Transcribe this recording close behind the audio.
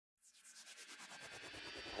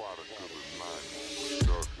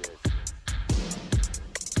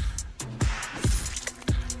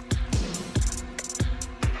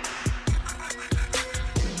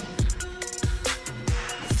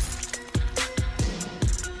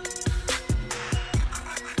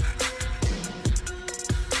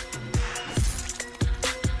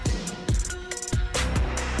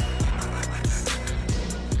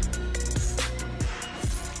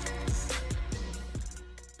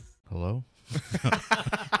Hello?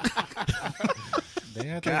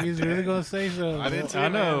 Damn, I thought he was really going to say something. I didn't say I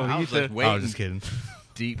know. I He was said- just waiting. I was just kidding.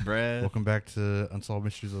 Deep breath. Welcome back to Unsolved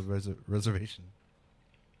Mysteries of Reservation.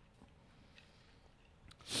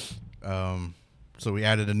 So we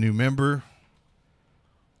added a new member.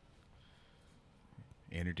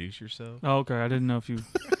 Introduce yourself. Oh, okay. I didn't know if you...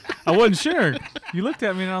 I wasn't sure. You looked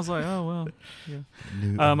at me and I was like, oh, well.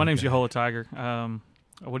 Yeah. My name's Yehola Tiger.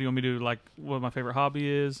 What do you want me to do? Like, what my favorite hobby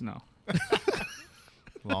is? No.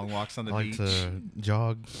 Long walks on the I like beach. to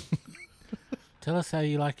jog. Tell us how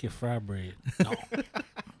you like your fry bread. No.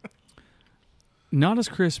 Not as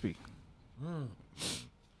crispy.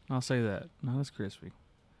 I'll say that. Not as crispy.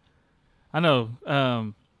 I know.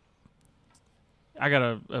 I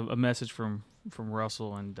got a message from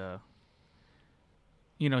Russell, and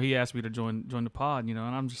he asked me to join the pod, and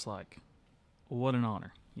I'm just like, what an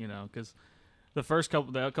honor, because the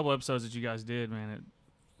couple episodes that you guys did, man,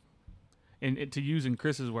 and to use in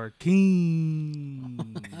Chris's word,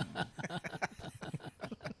 king.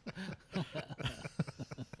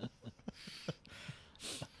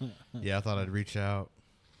 Yeah, I thought I'd reach out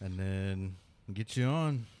and then get you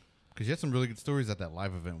on because you had some really good stories at that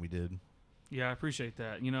live event we did. Yeah, I appreciate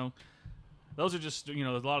that. Those are just, a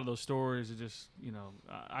lot of those stories are just,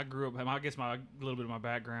 I grew up, I guess a little bit of my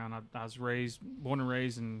background, I was born and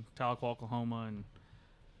raised in Tahlequah, Oklahoma, and,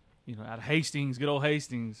 out of Hastings, good old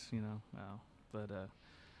Hastings, but a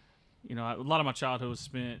lot of my childhood was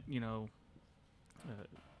spent,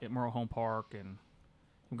 at Merle Home Park, and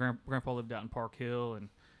Grandpa lived out in Park Hill, and,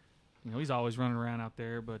 he's always running around out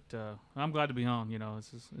there, but I'm glad to be on,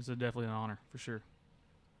 it's definitely an honor, for sure.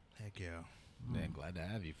 Heck yeah. Man, glad to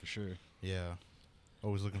have you for sure. Yeah.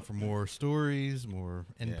 Always looking for more stories, more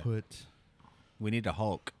input. We need a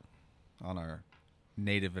Hulk on our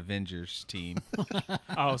Native Avengers team.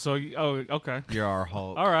 Okay. You're our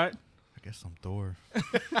Hulk. All right. I guess I'm Thor.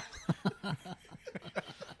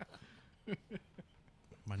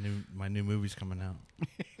 My new movie's coming out.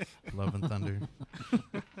 Love and Thunder.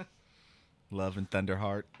 Love and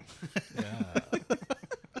Thunderheart.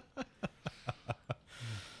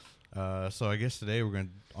 So I guess today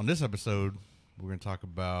on this episode, we're going to talk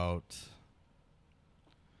about,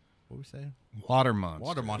 what we say? Water monsters.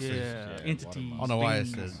 Water monsters. Yeah, entities. I don't know why I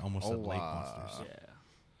said things. almost said lake monsters. Yeah.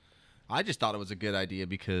 I just thought it was a good idea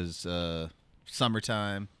because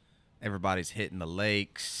summertime, everybody's hitting the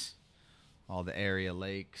lakes, all the area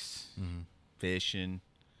lakes, fishing.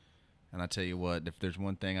 And I tell you what, if there's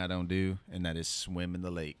one thing I don't do, and that is swim in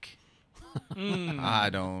the lake. I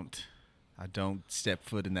don't step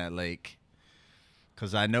foot in that lake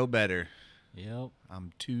because I know better. Yep.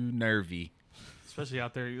 I'm too nervy. Especially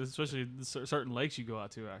out there, especially certain lakes you go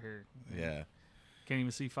out to out here. Yeah. Can't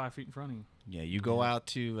even see 5 feet in front of you. Yeah, you go out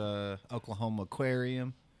to Oklahoma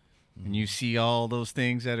Aquarium, and you see all those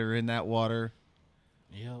things that are in that water.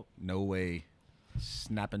 Yep. No way.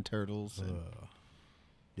 Snapping turtles.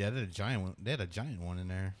 Yeah, they had a giant one. They had a giant one in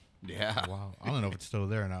there. Yeah. Wow. I don't know if it's still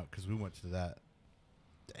there or not because we went to that.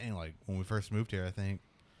 Dang, like when we first moved here, I think.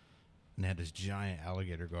 And they had this giant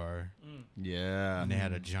alligator gar. Yeah. And they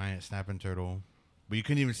had a giant snapping turtle. But you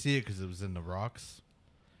couldn't even see it because it was in the rocks.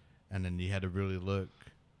 And then you had to really look.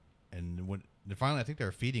 And finally, I think they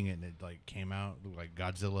were feeding it, and it like came out, looked like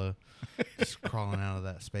Godzilla, just crawling out of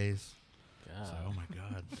that space. God. So, oh my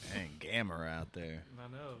god, Dang, Gamma out there. I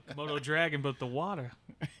know. Komodo dragon, but the water.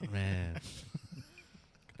 man!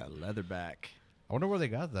 That leatherback. I wonder where they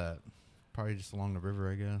got that. Probably just along the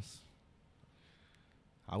river, I guess.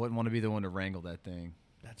 I wouldn't want to be the one to wrangle that thing.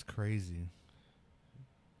 That's crazy.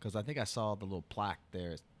 Because I think I saw the little plaque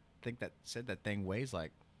there. I think that said that thing weighs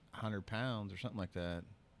like 100 pounds or something like that.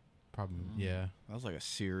 Probably, yeah. That was like a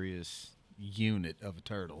serious unit of a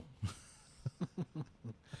turtle.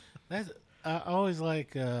 I always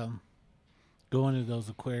like going to those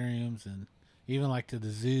aquariums, and even like to the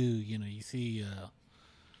zoo. You see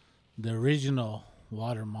the original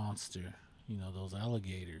water monster. Those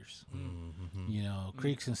alligators.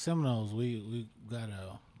 Creeks and Seminoles. We got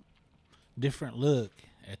a different look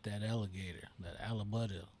at that alligator. That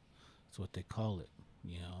alabutta. That's what they call it.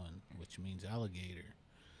 And which means alligator.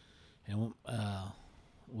 And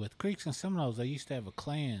with Creeks and Seminoles, they used to have a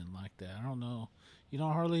clan like that. I don't know. You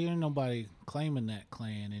don't hardly hear nobody claiming that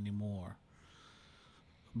clan anymore.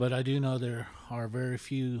 But I do know there are very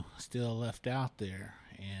few still left out there.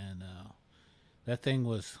 And that thing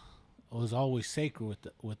was always sacred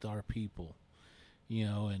with our people.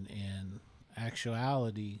 And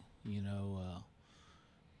actuality,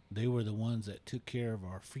 they were the ones that took care of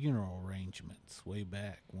our funeral arrangements way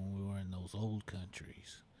back when we were in those old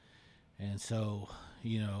countries. And so,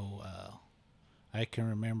 I can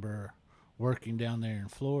remember working down there in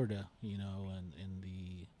Florida, you know, in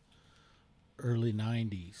the early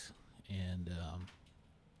 90s. And,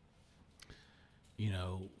 you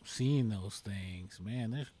know, seeing those things,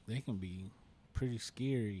 man, they can be pretty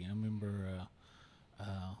scary. I remember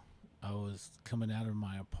I was coming out of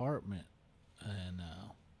my apartment, and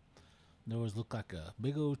there was looked like a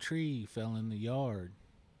big old tree fell in the yard.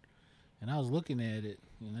 And I was looking at it,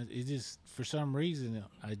 and it just, for some reason,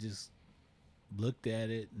 I just looked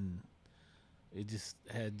at it, and it just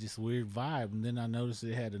had just weird vibe. And then I noticed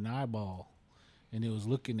it had an eyeball, and it was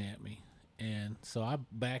looking at me. And so I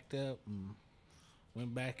backed up and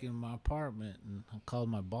went back in my apartment, and I called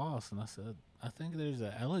my boss, and I said, I think there's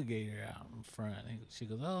an alligator out in front. And she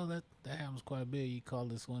goes, oh, that happens quite a bit. You call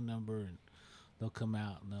this one number, and they'll come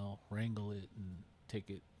out, and they'll wrangle it and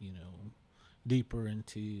take it, you know, deeper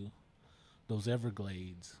into those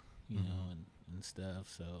Everglades, you know, and stuff.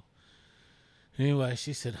 So anyway,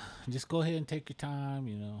 she said, just go ahead and take your time,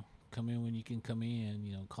 you know, come in when you can come in,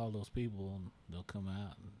 you know, call those people and they'll come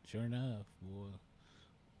out. And sure enough, boy,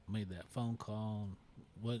 made that phone call.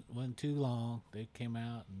 And wasn't too long. They came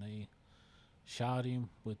out and they shot him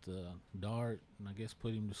with a dart and I guess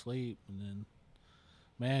put him to sleep. And then,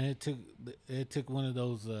 man, it took one of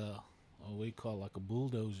those, what we call like a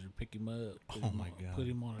bulldozer to pick him up. Put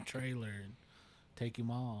him on a trailer and take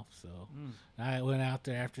him off. So I went out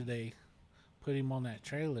there after they put him on that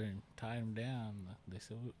trailer and tied him down. They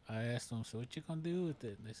said, I asked them, so what you gonna do with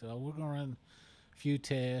it? And they said, oh, we're gonna run a few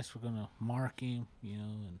tests. We're gonna mark him, you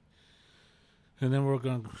know, and then we're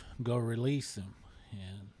gonna go release him.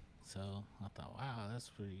 And so I thought, wow,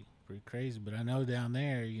 that's pretty crazy. But I know down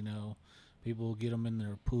there, you know, people will get them in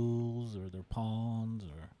their pools or their ponds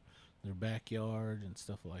or their backyard and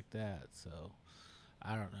stuff like that. So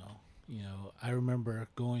I don't know. You know, I remember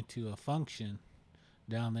going to a function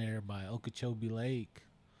down there by Okeechobee Lake,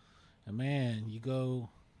 and man, you go,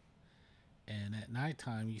 and at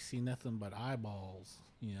nighttime you see nothing but eyeballs,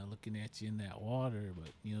 you know, looking at you in that water. But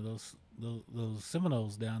you know, those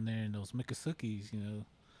Seminoles down there and those Miccosukees, you know,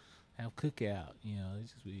 have cookout. You know, they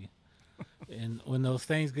just be, and when those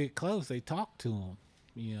things get close, they talk to them.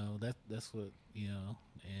 You know, that's what, you know.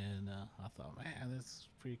 And I thought, man, that's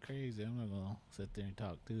pretty crazy. I'm not gonna sit there and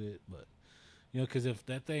talk to it, but you know, because if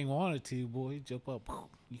that thing wanted to, boy, he'd jump up.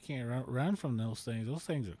 You can't run from those things. Those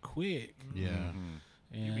things are quick. Yeah.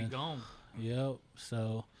 And, You'd be gone. Yep.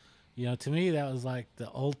 So, you know, to me, that was like the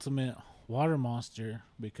ultimate water monster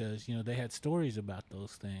because, you know, they had stories about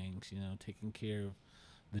those things, you know, taking care of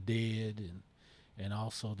the dead and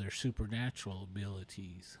also their supernatural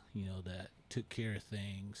abilities, you know, that took care of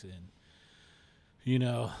things. And, you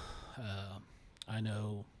know, I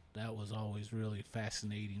know that was always really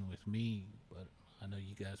fascinating with me, but I know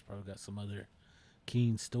you guys probably got some other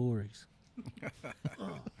keen stories.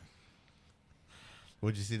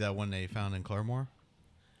 Would you see that one they found in Claremore?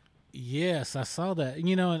 Yes, I saw that.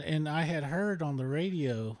 You know, and I had heard on the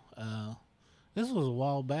radio, this was a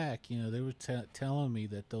while back, you know, they were telling me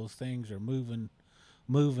that those things are moving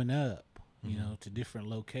up, you know, to different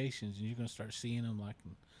locations, and you're going to start seeing them like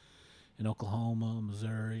in Oklahoma,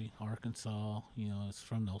 Missouri, Arkansas. You know, it's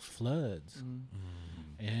from those floods.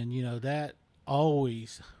 And, you know, that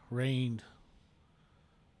always rained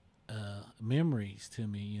memories to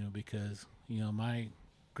me, you know, because, you know, my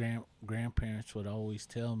grandparents would always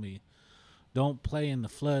tell me, don't play in the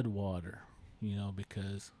flood water, you know,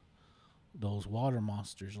 because those water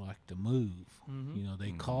monsters like to move. You know,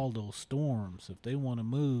 they call those storms. If they want to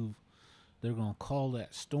move, they're going to call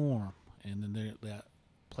that storm, and then that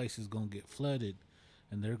place is going to get flooded,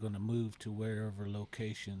 and they're going to move to wherever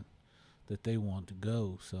location that they want to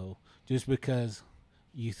go. So just because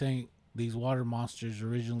you think these water monsters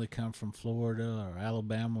originally come from Florida or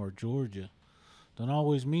Alabama or Georgia, don't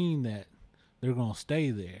always mean that they're going to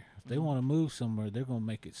stay there. If they want to move somewhere, they're going to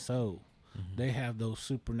make it so. They have those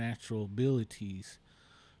supernatural abilities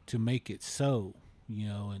to make it so, you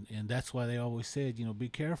know, and that's why they always said, you know, be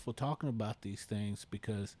careful talking about these things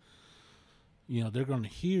because, you know, they're going to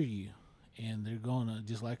hear you, and they're going to,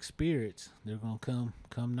 just like spirits, they're going to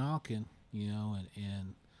come knocking, you know,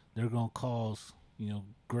 and they're going to cause, you know,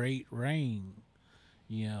 great rain,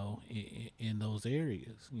 you know, in those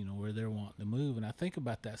areas, you know, where they're wanting to move. And I think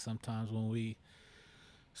about that sometimes when we,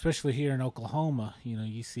 especially here in Oklahoma, you know,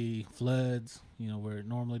 you see floods, you know, where it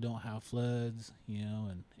normally don't have floods, you know,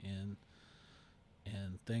 and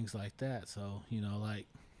things like that. So, you know,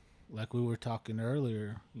 like we were talking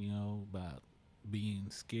earlier, you know, about being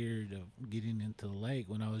scared of getting into the lake.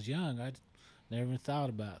 When I was young, I never thought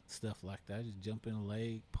about stuff like that. I just jump in a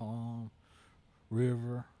lake, pond,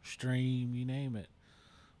 river, stream, you name it.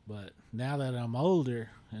 But now that I'm older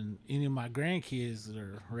and any of my grandkids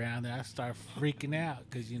are around, I start freaking out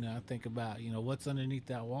because I think about what's underneath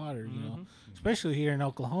that water. Especially here in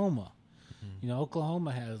Oklahoma.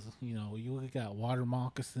 Oklahoma has you got water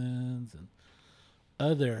moccasins and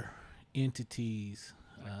other entities.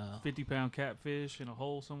 50-pound catfish in a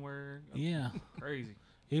hole somewhere. Yeah, Crazy.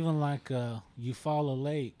 even like Eufaula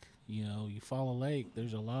Lake. Eufaula Lake.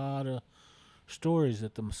 There's a lot of stories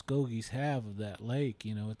that the Muskogees have of that lake.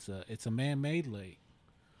 It's a man-made lake,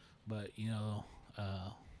 but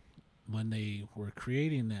when they were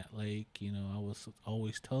creating that lake, I was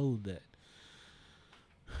always told that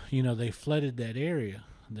they flooded that area.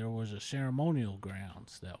 There was a ceremonial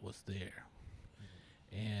grounds that was there,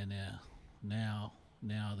 and now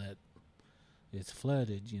that it's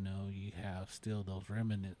flooded, you have still those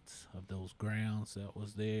remnants of those grounds that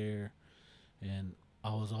was there. And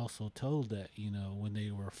I was also told that when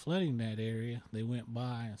they were flooding that area, they went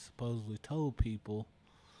by and supposedly told people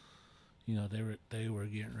they were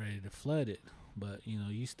getting ready to flood it. But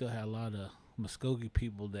you still had a lot of Muskogee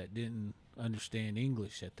people that didn't understand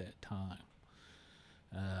English at that time.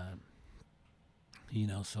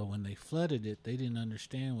 So when they flooded it, they didn't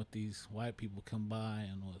understand what these white people come by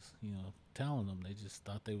and was telling them. They just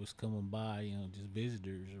thought they was coming by, just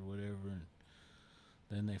visitors or whatever. And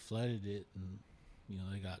then they flooded it, and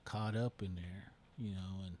they got caught up in there,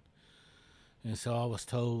 and so I was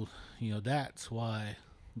told, that's why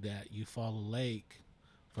that Eufaula Lake,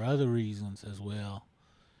 for other reasons as well,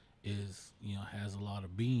 is has a lot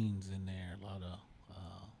of beings in there, a lot of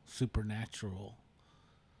supernatural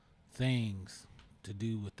things to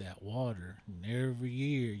do with that water. And every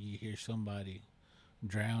year you hear somebody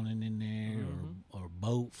drowning in there, or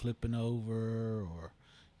boat flipping over, or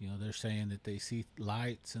they're saying that they see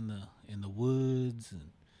lights in the woods,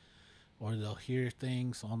 or they'll hear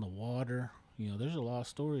things on the water. There's a lot of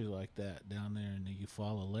stories like that down there in the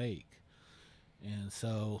Eufaula Lake. And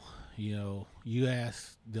so, you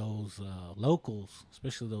ask those locals,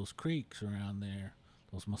 especially those Creeks around there,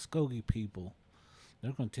 those Muskogee people,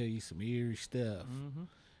 they're going to tell you some eerie stuff.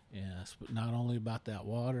 And not only about that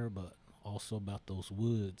water, but also about those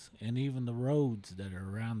woods and even the roads that are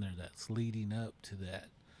around there that's leading up to that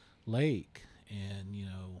lake. And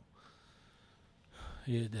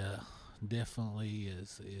it definitely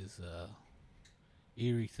is a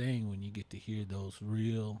eerie thing when you get to hear those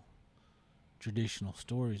real traditional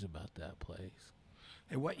stories about that place.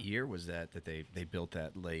 And what year was that they built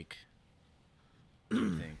that lake? Do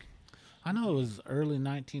you think? I know it was early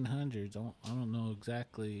 1900s. I don't know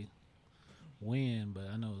exactly when, but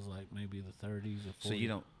I know it was like maybe the 30s or 40s. So you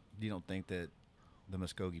don't think that the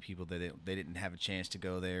Muskogee people, they didn't have a chance to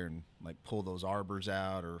go there and like pull those arbors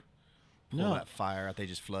out or pull that fire out? They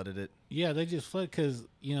just flooded it. Yeah, they just flooded because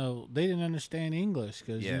they didn't understand English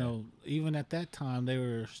because even at that time they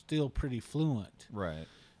were still pretty fluent. Right.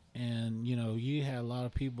 And you had a lot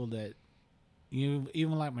of people that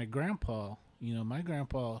even like my grandpa. My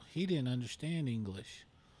grandpa, he didn't understand English,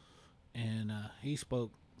 and he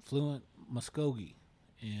spoke fluent Muskogee.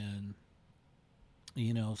 And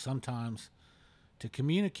sometimes to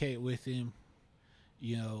communicate with him,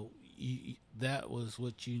 that was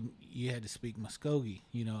what you had to speak Muskogee.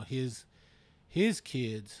 His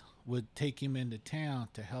kids would take him into town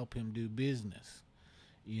to help him do business,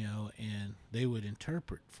 and they would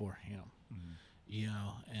interpret for him.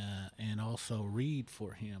 And also read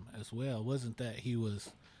for him as well. It wasn't that he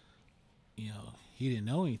was, he didn't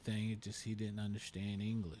know anything. It just he didn't understand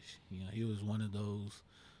English. He was one of those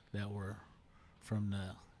that were from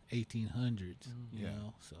the 1800s.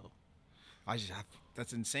 So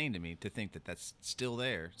that's insane to me to think that that's still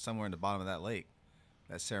there somewhere in the bottom of that lake.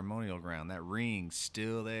 That ceremonial ground, that ring's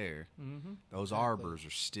still there. Those arbors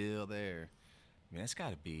are still there. I mean, that's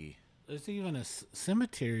got to be. There's even a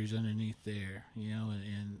cemeteries underneath there,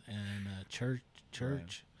 and a church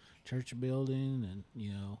building, and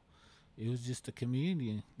it was just a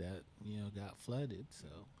community that got flooded. So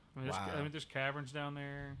there's caverns down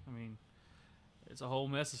there. I mean, it's a whole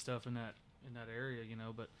mess of stuff in that area,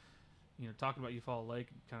 But talking about Eufaula Lake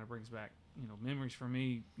kind of brings back memories for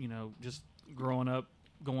me. Just growing up,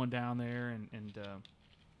 going down there, and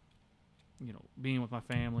being with my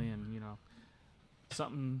family, and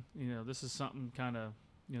something, this is something kind of,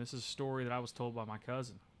 this is a story that I was told by my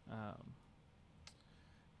cousin.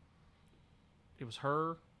 It was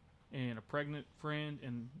her and a pregnant friend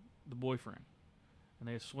and the boyfriend. And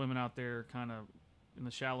they were swimming out there kind of in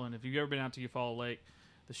the shallow end. If you've ever been out to Eufaula Lake,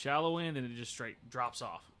 the shallow end, and it just straight drops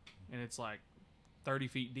off. And it's like 30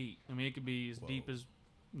 feet deep. I mean, it could be as deep as,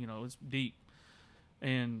 it's deep.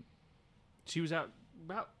 And she was out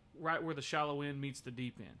about right where the shallow end meets the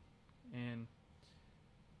deep end, and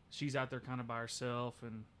she's out there kind of by herself,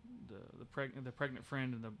 and the pregnant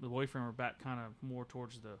friend and the boyfriend are back kind of more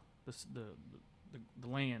towards the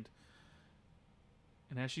land.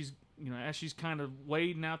 And as she's kind of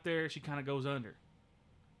wading out there, she kind of goes under.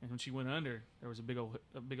 And when she went under, there was a big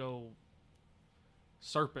old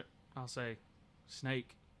serpent, I'll say,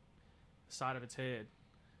 snake, the side of its head.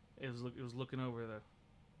 It was looking over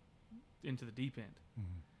into the deep end.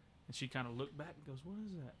 Mm-hmm. And she kind of looked back and goes, "What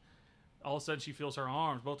is that?" All of a sudden, she feels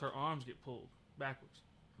both her arms get pulled backwards.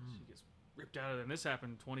 She gets ripped out of there. And this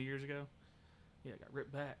happened 20 years ago. Yeah, got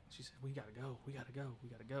ripped back. She said, "We gotta go. We gotta go. We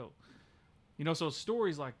gotta go." So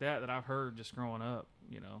stories like that I've heard just growing up,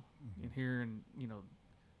 and hearing,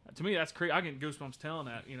 to me that's crazy. I get goosebumps telling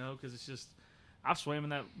that, because it's just, I've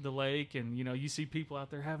swam in the lake, and you see people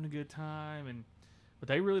out there having a good time, but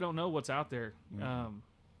they really don't know what's out there. Mm-hmm.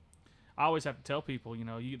 I always have to tell people,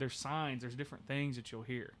 there's signs, there's different things that you'll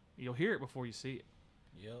hear. You'll hear it before you see it.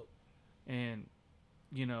 Yep. And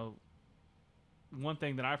one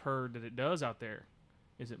thing that I've heard that it does out there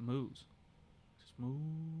is it moves. Just move.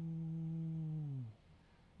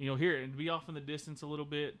 You'll hear it and be off in the distance a little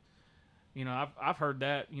bit. I've heard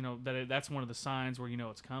that, that's one of the signs where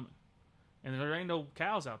it's coming. And there ain't no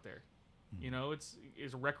cows out there. Mm-hmm. It's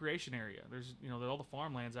a recreation area. There's all the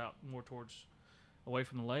farmlands out more towards away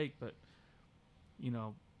from the lake, but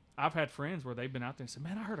I've had friends where they've been out there and said,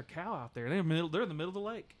 "Man, I heard a cow out there." They're in the middle of the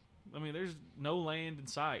lake. I mean, there's no land in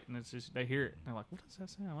sight, and it's just they hear it. And they're like, "What does that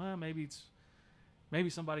sound?" Well, maybe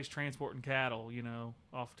somebody's transporting cattle,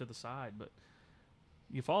 off to the side. But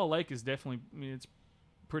Eufaula Lake is definitely, it's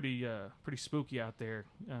pretty spooky out there.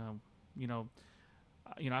 I've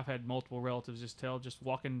had multiple relatives just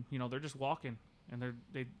walking. They're just walking, and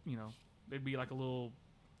they'd be like a little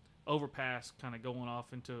overpass kind of going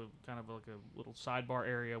off into kind of like a little sidebar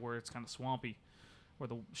area where it's kind of swampy, where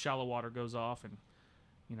the shallow water goes off, and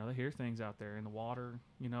they hear things out there in the water,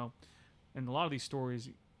 and a lot of these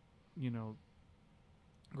stories,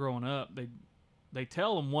 growing up, they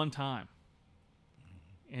tell them one time,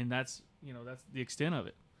 and that's the extent of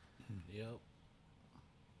it. Yep.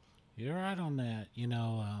 You're right on that.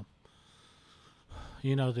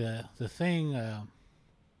 The thing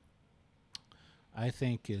I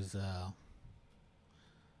think is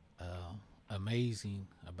amazing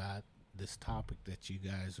about this topic that you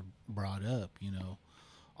guys brought up.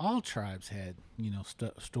 All tribes had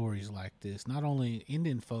stories like this. Not only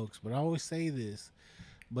Indian folks, but I always say this,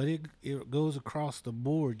 but it goes across the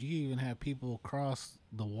board. You even have people across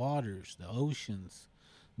the waters, the oceans.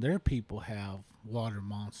 Their people have water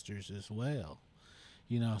monsters as well.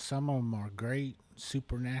 Some of them are great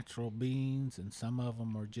supernatural beings, and some of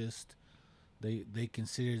them are just they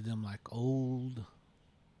consider them like old,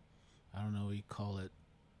 I don't know what you call it,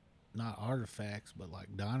 not artifacts, but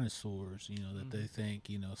like dinosaurs, that they think,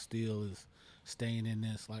 still is staying in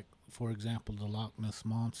this, like, for example, the Loch Ness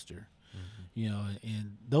Monster.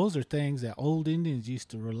 And those are things that old Indians used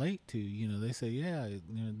to relate to. They say, yeah,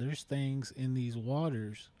 there's things in these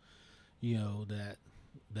waters, that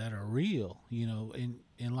are real, and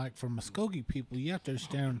like for Muskogee people, you have to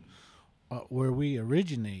understand where we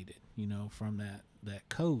originated, from that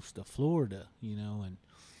coast of Florida, and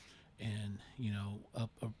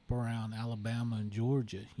up around Alabama and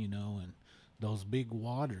Georgia, and those big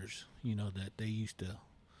waters, that they used to,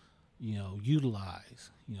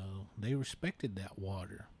 utilize. They respected that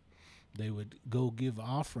water. They would go give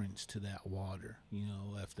offerings to that water,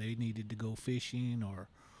 if they needed to go fishing or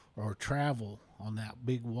travel on that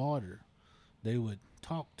big water. They would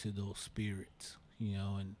talk to those spirits,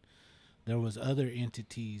 and there was other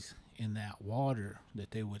entities in that water that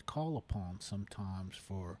they would call upon sometimes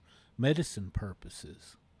for medicine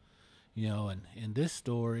purposes. And in this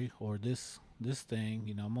story or this thing,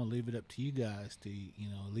 I'm gonna leave it up to you guys to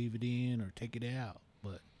leave it in or take it out.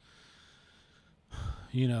 But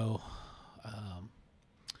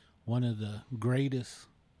one of the greatest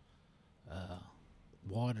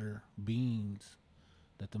water beings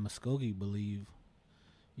that the Muskogee believe,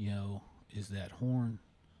 is that horned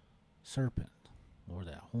serpent or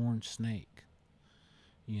that horned snake.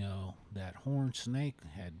 That horned snake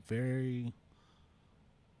had very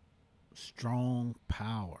strong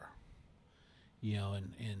power.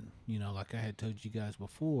 And like I had told you guys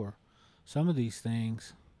before, some of these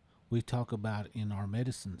things we talk about in our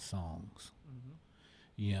medicine songs.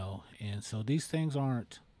 And so these things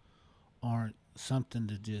aren't something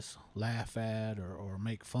to just laugh at or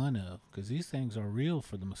make fun of, because these things are real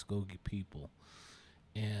for the Muskogee people.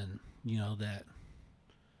 And that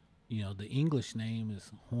the English name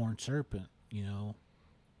is horned serpent,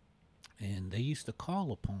 and they used to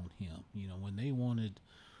call upon him, when they wanted,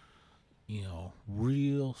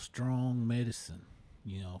 real strong medicine,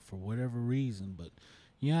 for whatever reason. But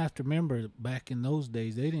you have to remember, back in those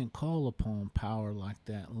days, they didn't call upon power like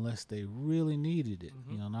that unless they really needed it.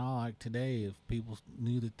 Not like today. If people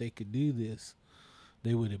knew that they could do this,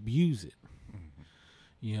 they would abuse it.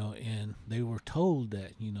 And they were told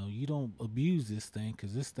that, you don't abuse this thing,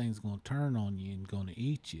 because this thing's going to turn on you and going to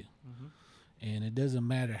eat you. And it doesn't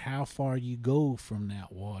matter how far you go from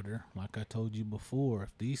that water. Like I told you before,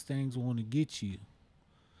 if these things want to get you,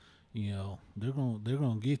 they're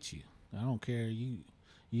gonna get you. I don't care. You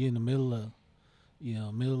in the middle of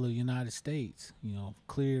the United States,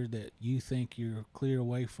 clear that you think you're clear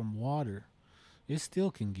away from water, it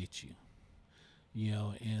still can get you.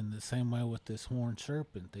 And the same way with this horned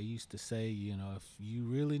serpent, they used to say, if you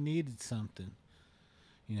really needed something,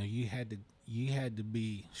 you had to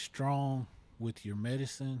be strong with your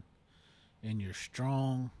medicine, and you're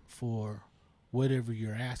strong for whatever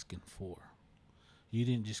you're asking for. You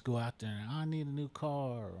didn't just go out there and, I need a new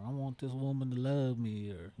car, or I want this woman to love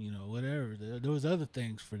me, or whatever. There was other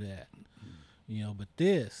things for that. But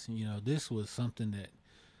this was something that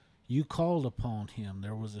you called upon him.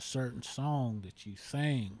 There was a certain song that you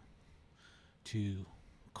sang to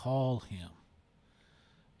call him.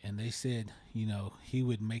 And they said, he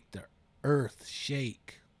would make the earth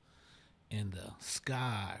shake and the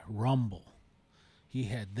sky rumble. He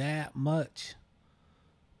had that much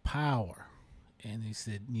power. And he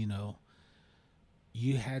said,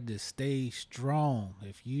 you had to stay strong.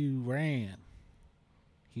 If you ran,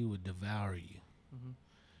 he would devour you.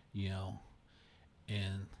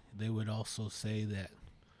 And they would also say that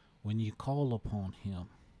when you call upon him,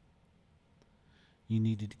 you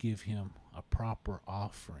needed to give him a proper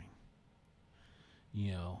offering,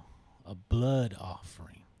 a blood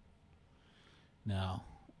offering. Now,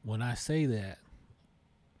 when I say that,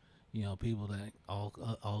 people think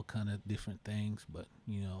all kind of different things, but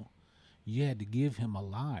you had to give him a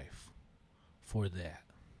life for that.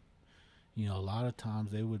 A lot of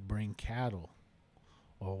times they would bring cattle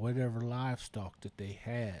or whatever livestock that they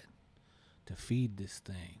had to feed this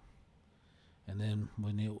thing. And then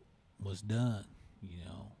when it was done,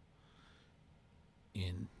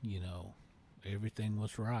 and everything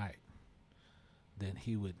was right, then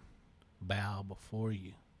he would bow before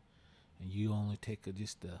you, and you only take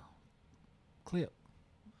just a clip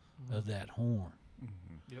of that horn.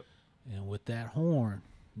 Yep. And with that horn,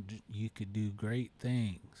 you could do great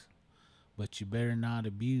things, but you better not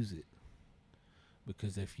abuse it,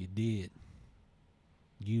 because if you did,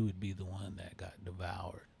 you would be the one that got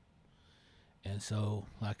devoured. And so,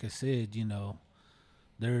 like I said,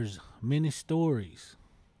 there's many stories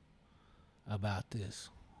about this,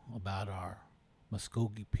 about our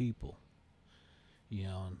Muskogee people.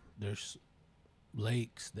 And there's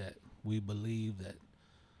lakes that we believe that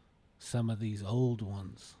some of these old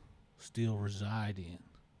ones still reside in.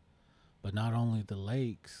 But not only the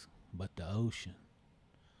lakes, but the ocean.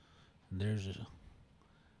 And there's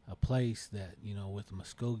a place that, with the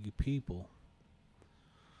Muskogee people,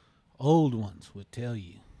 old ones would tell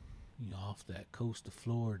you, off that coast of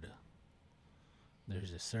Florida,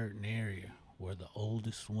 there's a certain area where the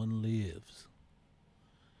oldest one lives.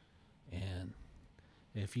 And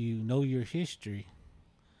if you know your history,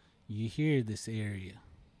 you hear this area.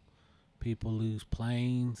 People lose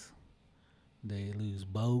planes, they lose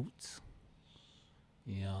boats,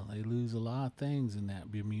 they lose a lot of things in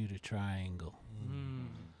that Bermuda Triangle.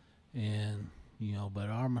 And, but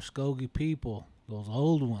our Muskogee people, those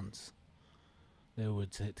old ones, they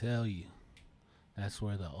would tell you that's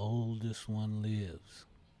where the oldest one lives.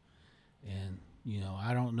 And,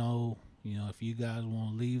 I don't know, if you guys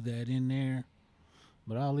want to leave that in there,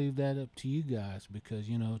 but I'll leave that up to you guys, because,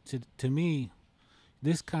 to me,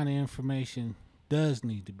 this kind of information does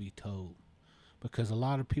need to be told, because a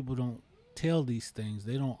lot of people don't tell these things.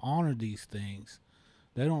 They don't honor these things.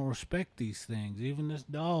 They don't respect these things. Even this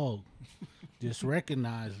dog just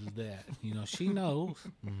recognizes that. She knows.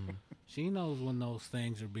 She knows when those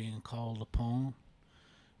things are being called upon.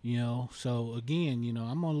 So again,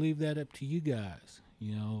 I'm going to leave that up to you guys,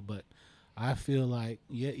 but I feel like,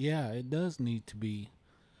 yeah, it does need to be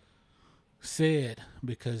said,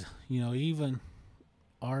 because, even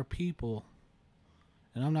our people,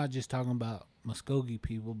 and I'm not just talking about Muskogee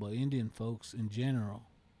people, but Indian folks in general,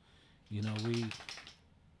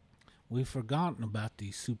 we've forgotten about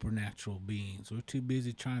these supernatural beings. We're too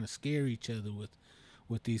busy trying to scare each other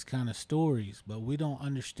with these kind of stories, but we don't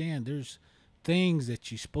understand there's things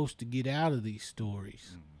that you're supposed to get out of these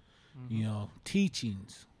stories.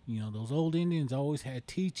 Teachings. Those old Indians always had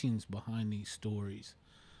teachings behind these stories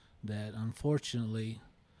that unfortunately,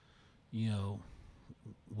 you know,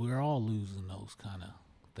 we're all losing those kind of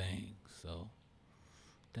things. So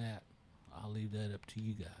that I'll leave that up to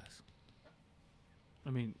you guys. I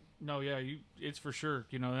mean, no, yeah, it's for sure.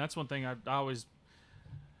 You know, that's one thing I always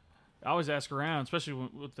ask around, especially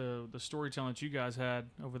with the storytelling that you guys had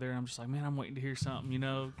over there. I'm just like, man, I'm waiting to hear something,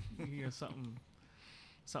 something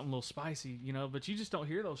a little spicy, but you just don't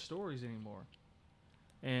hear those stories anymore.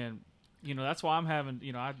 And, that's why I'm having,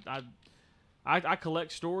 I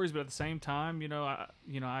collect stories, but at the same time,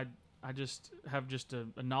 I just have just a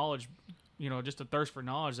knowledge, just a thirst for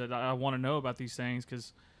knowledge that I want to know about these things.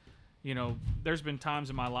 Cause, there's been times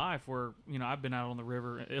in my life where, I've been out on the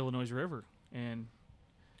river, Illinois River, and,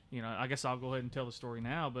 I guess I'll go ahead and tell the story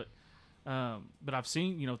now, but I've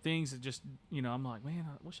seen, things that just, I'm like, man,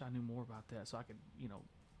 I wish I knew more about that. So I could,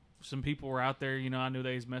 some people were out there, I knew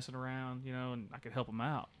they was messing around, and I could help them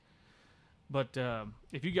out. But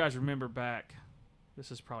if you guys remember back,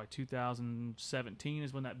 this is probably 2017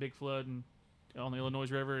 is when that big flood on the Illinois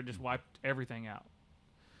River, it just wiped everything out.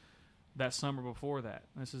 That summer before that,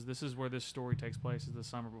 this is where this story takes place, is the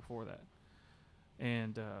summer before that.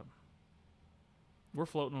 And we're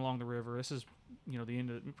floating along the river. This is, the end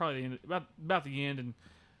of probably the end, about the end,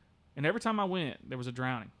 and every time I went, there was a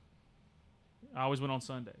drowning. I always went on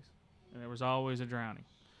Sundays, and there was always a drowning,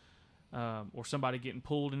 or somebody getting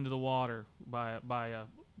pulled into the water by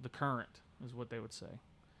the current, is what they would say.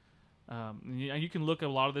 And you can look a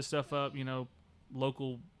lot of this stuff up.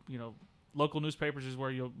 Local newspapers is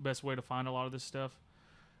where best way to find a lot of this stuff.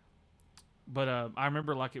 But I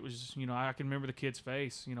remember like it was, I can remember the kid's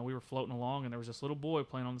face. We were floating along, and there was this little boy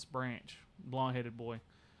playing on this branch, blonde-headed boy,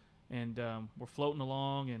 and we're floating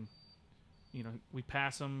along, and we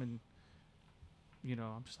pass him, and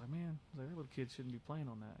I'm just like, man, that little kid shouldn't be playing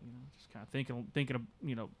on that. Just kind of thinking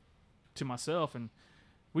of, to myself, and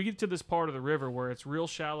we get to this part of the river where it's real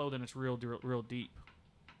shallow, then it's real deep,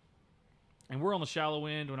 and we're on the shallow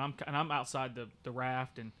end, and I'm outside the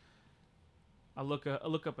raft, and I look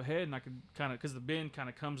up ahead, and I can kind of, because the bend kind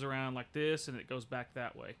of comes around like this, and it goes back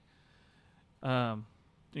that way.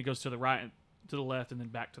 It goes to the right, to the left, and then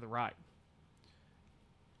back to the right.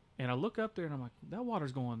 And I look up there, and I'm like, that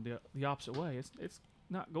water's going the opposite way. It's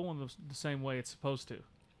not going the same way it's supposed to.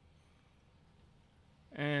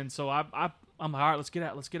 And so I'm like, all right, let's get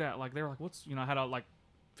out. Like, they were like, what's, I had like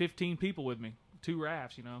 15 people with me, 2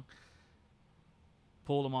 rafts,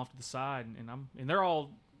 pulled them off to the side, and they're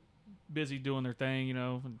all busy doing their thing,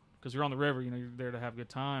 because you're on the river, you're there to have a good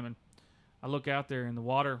time. And I look out there, and the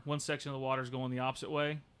water, one section of the water is going the opposite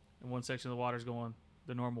way, and one section of the water is going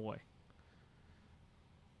the normal way.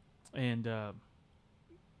 And that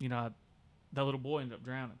little boy ended up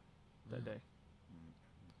drowning that day.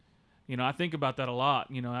 I think about that a lot.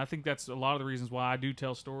 I think that's a lot of the reasons why I do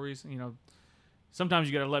tell stories. Sometimes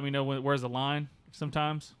you got to let me know where's the line.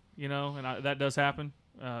 Sometimes, and that does happen.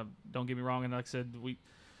 Don't get me wrong. And like I said,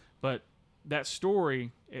 but that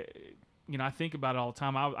story, I think about it all the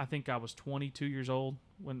time. I think I was 22 years old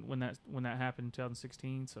when that happened in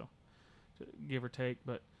 2016. So, give or take.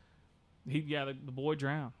 But the boy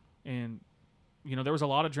drowned, and there was a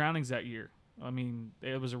lot of drownings that year. I mean,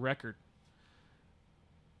 it was a record.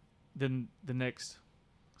 Then the next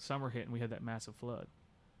summer hit, and we had that massive flood.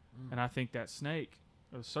 And I think that snake,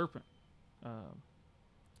 or serpent,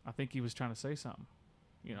 I think he was trying to say something,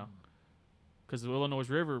 because the Illinois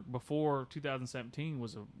River before 2017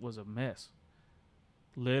 was a mess.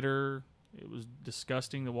 Litter, it was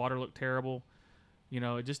disgusting. The water looked terrible.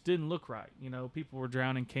 It just didn't look right. People were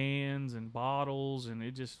drowning cans and bottles, and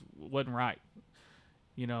it just wasn't right.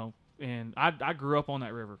 And I grew up on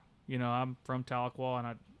that river. I'm from Tahlequah,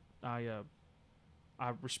 and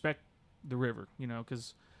I respect the river.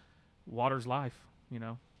 Because water's life.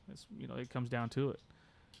 It's it comes down to it.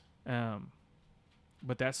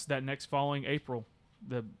 But that's that next following April,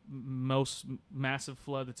 the most massive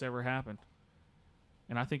flood that's ever happened.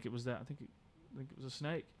 And I think it was that. I think it was a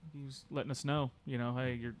snake. He was letting us know,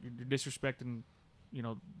 hey, you're disrespecting,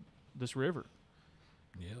 this river.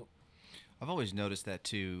 Yep. I've always noticed that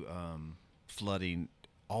too. Flooding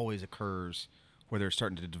always occurs where they're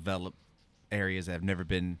starting to develop areas that have never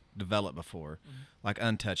been developed before, like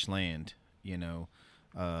untouched land.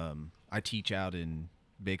 I teach out in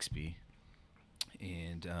Bixby,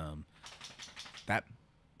 and that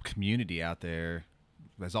community out there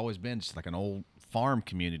has always been just like an old farm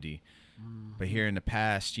community. But here in the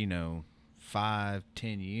past, 5-10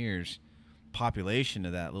 years, population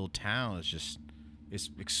of that little town it's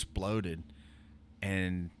exploded,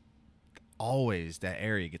 and always that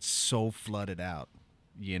area gets so flooded out.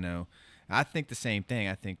 I think the same thing.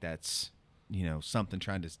 I think that's something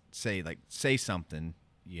trying to say something,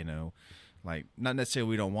 like not necessarily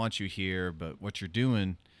we don't want you here, but what you're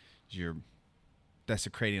doing is you're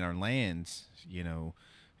desecrating our lands,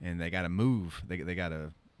 and they got to move. They got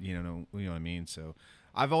to, you know what I mean? So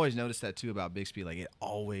I've always noticed that too about Bixby. Like, it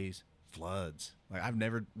always floods. Like, I've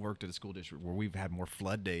never worked at a school district where we've had more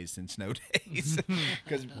flood days than snow days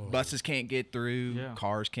because buses can't get through,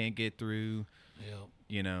 cars can't get through,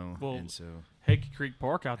 Well, and so Hakey Creek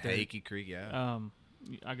Park out there. Hakey Creek, yeah.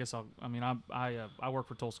 I guess I work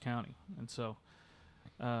for Tulsa County, and so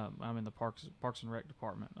I'm in the Parks and Rec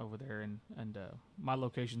department over there, and my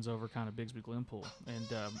location's over kind of Bigsby Glenpool, and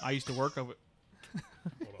I used to work over.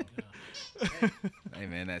 Hey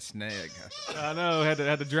man, that snake. I know, had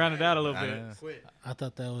to drown it out a little bit. Quit. I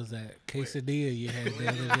thought that was that quesadilla you had the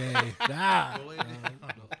other day.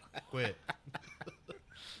 Quit.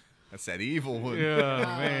 That's that evil one. Yeah,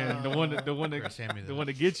 man, the one Chris, hand me the one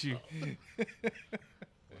that gets you.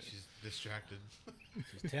 She's distracted.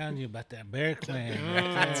 She's telling you about that bear clan.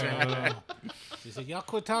 Right there. She said, y'all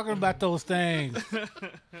quit talking about those things. You're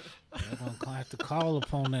going to have to call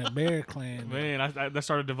upon that bear clan. Man, I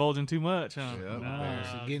started divulging too much, huh? Yep. Nah, Oh,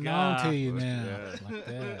 she's getting God. on to you now. Yeah. Like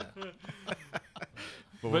that.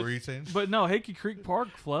 But what were you saying? But no, Hakey Creek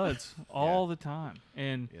Park floods all the time,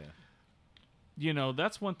 and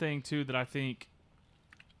that's one thing too that I think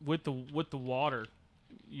with the water,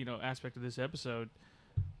 aspect of this episode.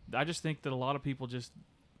 I just think that a lot of people just,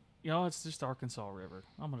 it's just Arkansas River.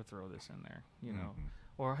 I'm going to throw this in there,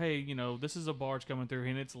 Or, hey, this is a barge coming through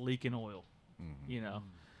and it's leaking oil,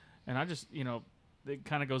 And I just, it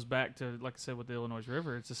kind of goes back to, like I said, with the Illinois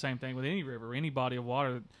River. It's the same thing with any river, any body of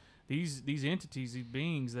water. These entities, these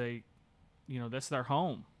beings, they, that's their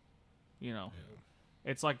home,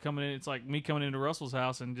 It's like it's like me coming into Russell's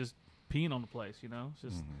house and just peeing on the place, It's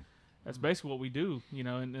just... That's basically what we do,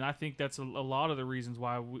 and I think that's a lot of the reasons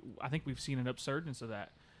why I think we've seen an upsurgence of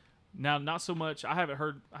that. Now, not so much. I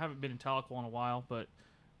haven't been in Tahlequah in a while, but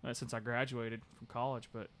since I graduated from college.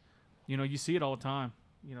 But you see it all the time.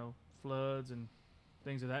 Floods and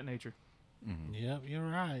things of that nature. Mm-hmm. Yep, you're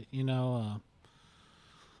right.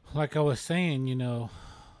 Like I was saying,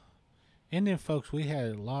 Indian folks, we had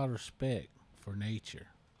a lot of respect for nature.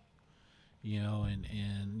 And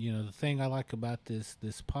the thing I like about this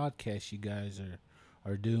podcast you guys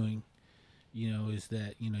are doing, is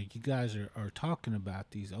that, you guys are talking about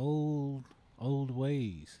these old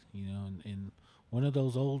ways, and one of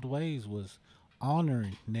those old ways was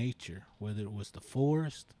honoring nature, whether it was the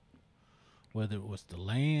forest, whether it was the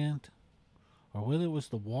land, or whether it was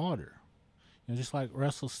the water. Just like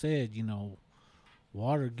Russell said,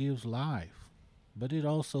 water gives life, but it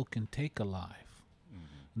also can take a life.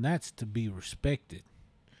 And that's to be respected.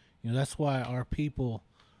 That's why our people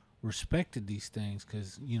respected these things,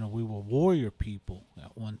 because, we were warrior people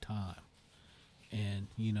at one time. And,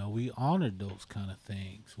 we honored those kind of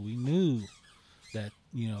things. We knew that,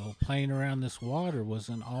 playing around this water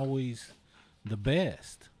wasn't always the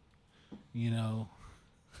best,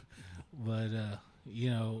 But,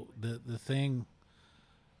 the thing,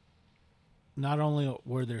 not only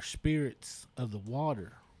were there spirits of the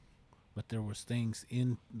water, but there was things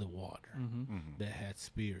in the water that had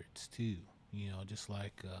spirits too. Just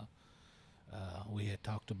like we had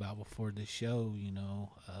talked about before this show,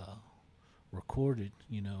 recorded,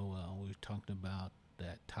 we were talking about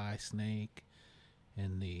that Thai snake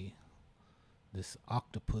and this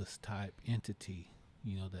octopus type entity,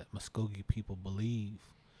 that Muskogee people believe.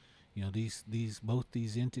 Both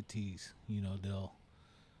these entities, they'll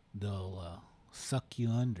suck you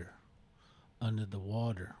under the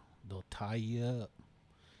water. They'll tie you up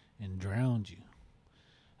and drown you.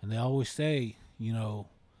 And they always say, that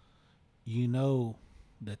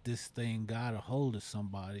this thing got a hold of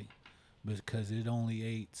somebody because it only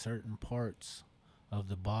ate certain parts of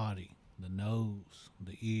the body, the nose,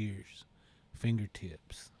 the ears,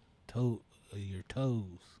 fingertips, your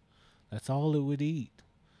toes. That's all it would eat.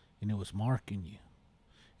 And it was marking you.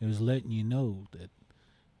 It was letting you know that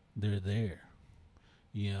they're there.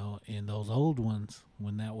 And those old ones,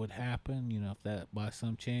 when that would happen, if that by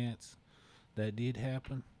some chance that did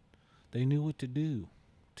happen, they knew what to do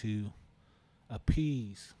to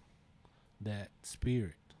appease that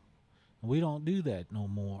spirit. And we don't do that no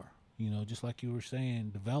more. Just like you were saying,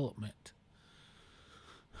 development.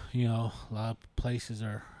 A lot of places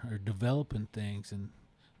are developing things, and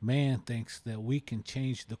man thinks that we can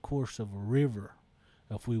change the course of a river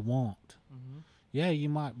if we want. Mm-hmm. Yeah, you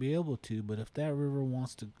might be able to, but if that river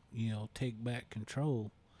wants to, take back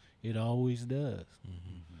control, it always does.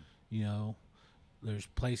 Mm-hmm. There's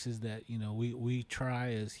places that, we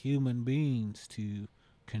try as human beings to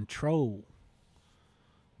control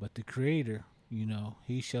But the Creator,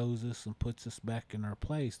 He shows us and puts us back in our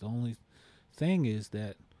place. The only thing is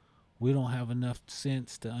that we don't have enough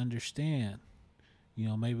sense to understand.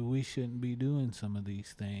 Maybe we shouldn't be doing some of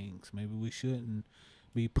these things. Maybe we shouldn't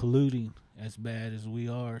be polluting as bad as we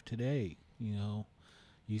are today.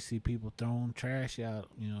 You see people throwing trash out,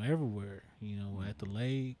 everywhere, at the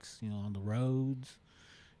lakes, on the roads,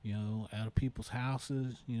 out of people's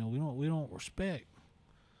houses. We don't respect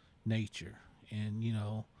nature. And,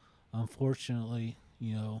 unfortunately,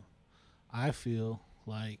 I feel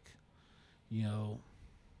like,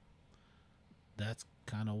 that's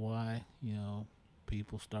kind of why,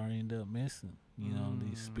 people start end up missing.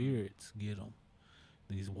 These spirits get them.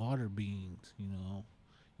 These water beings, you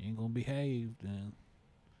ain't gonna behave, then,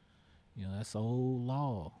 that's the old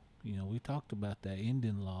law. We talked about that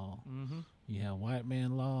Indian law. Mm-hmm. You have white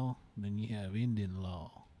man law, then you have Indian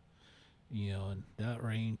law. And that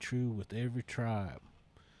reigned true with every tribe.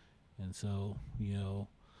 And so,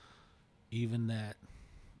 even that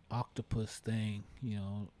octopus thing,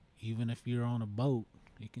 even if you're on a boat,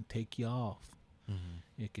 it can take you off.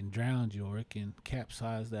 Mm-hmm. It can drown you, or it can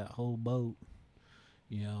capsize that whole boat.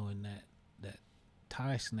 And that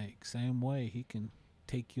tie snake, same way, he can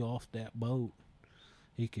take you off that boat.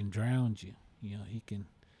 He can drown you. He can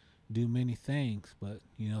do many things. But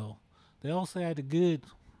they also had a good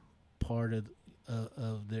part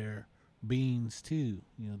of their beings too.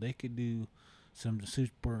 They could do some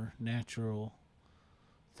supernatural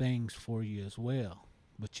things for you as well.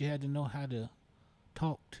 But you had to know how to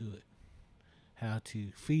talk to it, how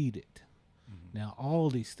to feed it. Mm-hmm. Now all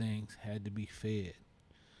these things had to be fed.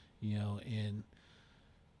 And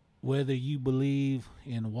whether you believe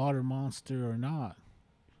in a water monster or not,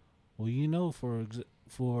 well,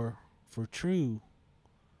 for true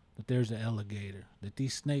that there's an alligator, that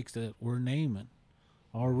these snakes that we're naming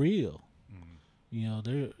are real.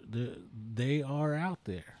 Mm-hmm. They are out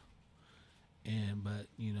there. But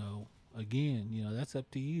again, that's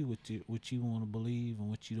up to you what you want to believe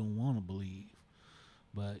and what you don't want to believe.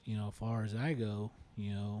 But as far as I go,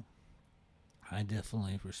 I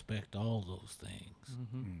definitely respect all those things.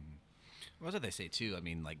 Mm-hmm. Mm. Well, that's what they say too. I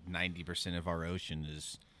mean, like 90% of our ocean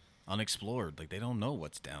is unexplored. Like they don't know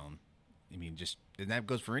what's down. I mean, and that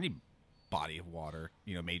goes for any body of water,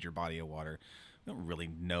 major body of water. We don't really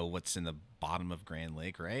know what's in the bottom of Grand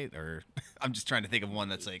Lake, right? Or I'm just trying to think of one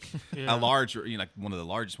that's like a large, like one of the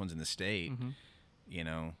largest ones in the state.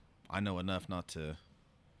 Mm-hmm. I know enough not to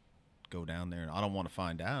go down there, and I don't want to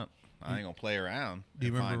find out. I ain't gonna play around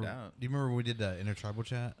and find out. Do you remember when we did that intertribal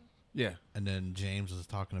chat? Yeah. And then James was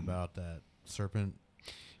talking about that serpent.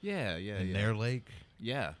 Yeah. In their lake.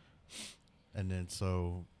 Yeah. And then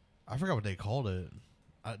so I forgot what they called it.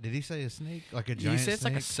 Did he say a snake? Like a giant snake? He said it's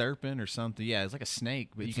like a serpent or something. Yeah, it's like a snake,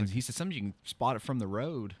 but he said something you can spot it from the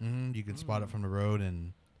road. Mm-hmm, you can spot it from the road,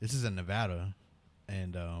 and this is in Nevada.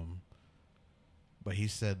 And but he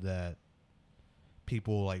said that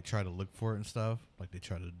people like try to look for it and stuff, like they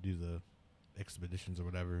try to do the expeditions or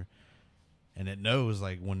whatever, and it knows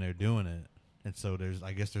like when they're doing it. And so there's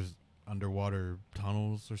underwater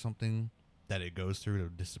tunnels or something that it goes through to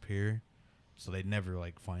disappear, so they never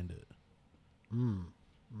like find it.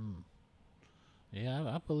 Yeah,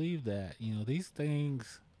 I believe that. These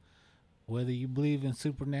things, whether you believe in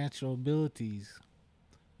supernatural abilities,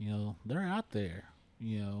 they're out there.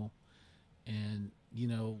 And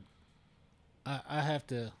I have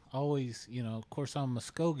to always, of course, I'm a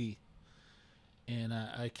Muskogee, and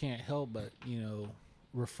I can't help but,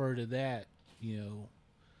 refer to that,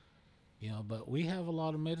 but we have a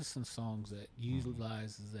lot of medicine songs that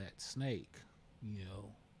utilizes that snake,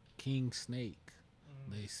 king snake,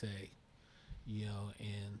 they say,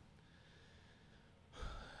 and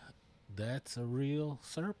that's a real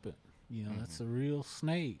serpent, that's a real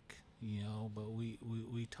snake, but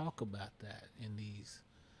we talk about that in these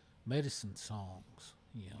medicine songs,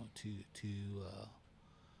 to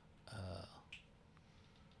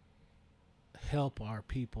help our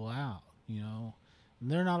people out, And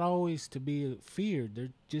they're not always to be feared,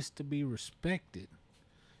 they're just to be respected.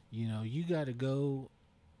 You got to go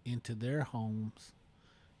into their homes,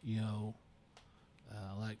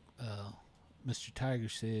 like Mr. Tiger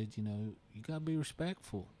said, you got to be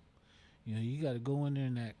respectful. You got to go in there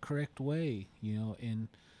in that correct way, and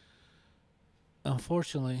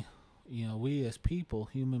unfortunately, we as people,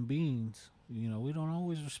 human beings, we don't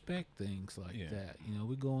always respect things like that.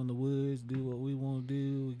 We go in the woods, do what we want to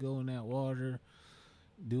do. We go in that water,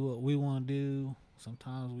 do what we want to do.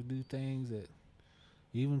 Sometimes we do things that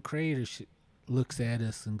even Creator looks at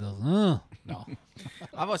us and goes, no.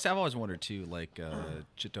 I've always wondered too, like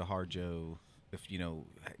Chito Harjo, if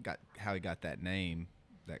how he got that name,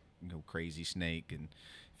 that crazy snake, and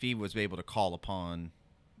if he was able to call upon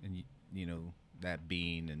and that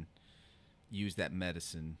being and use that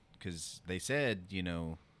medicine, because they said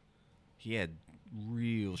he had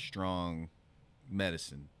real strong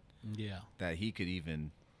medicine Yeah. that he could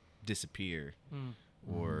even disappear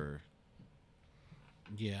or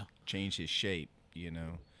Yeah. change his shape,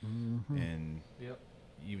 Mm-hmm. and Yep.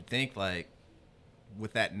 you would think, like,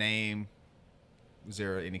 with that name, was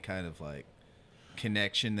there any kind of like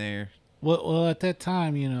connection there? Well, at that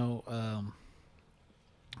time,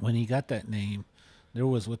 when he got that name, there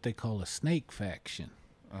was what they call a snake faction.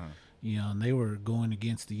 Uh-huh. And they were going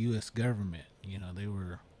against the U.S. government. They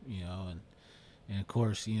were, and of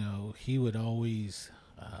course, he would always,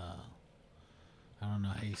 I don't know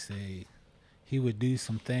how you say, he would do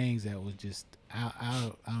some things that was just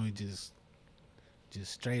out I mean, just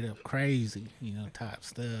straight up crazy, type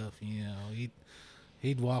stuff.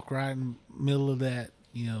 He'd walk right in the middle of that,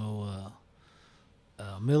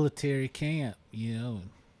 military camp, and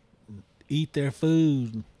eat their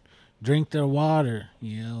food, drink their water,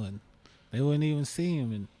 and they wouldn't even see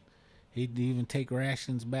him. And he'd even take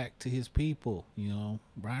rations back to his people,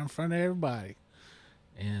 right in front of everybody.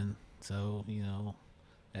 And so,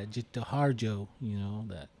 that Jita Harjo,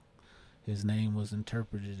 that his name was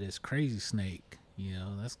interpreted as Crazy Snake.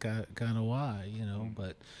 That's kind of why,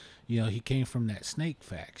 But, he came from that snake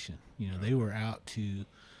faction. They were out to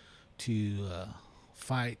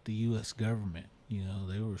fight the U.S. government.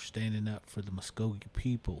 They were standing up for the Muskogee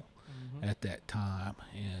people at that time.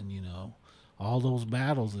 And, all those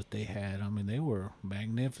battles that they had, I mean, they were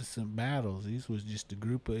magnificent battles. These was just a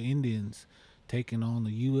group of Indians taking on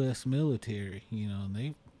the U.S. military, and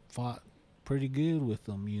they fought pretty good with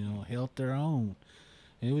them, held their own.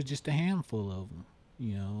 And it was just a handful of them,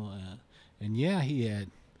 and yeah, he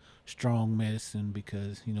had strong medicine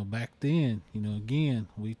because, back then, again,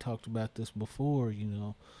 we talked about this before,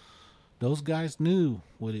 those guys knew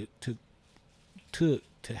what it took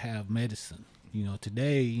to have medicine.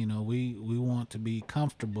 Today, we want to be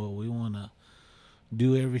comfortable. We want to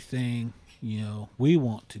do everything, we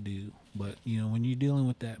want to do. But, when you're dealing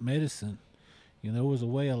with that medicine, there was a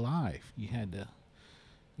way of life. You had to,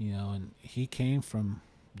 and he came from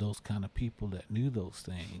those kind of people that knew those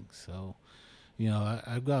things. So,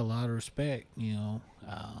 I've got a lot of respect,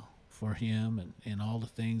 for him and all the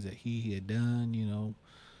things that he had done,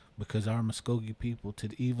 because our Muskogee people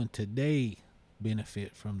even today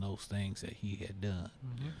benefit from those things that he had done.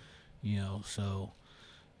 So,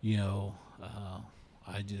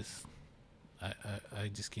 I just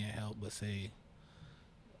can't help but say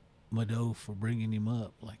Mado for bringing him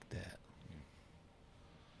up like that.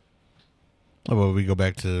 Well, we go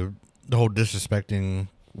back to the whole disrespecting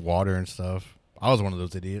water and stuff. I was one of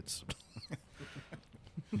those idiots.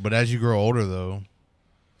 But as you grow older, though,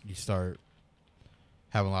 you start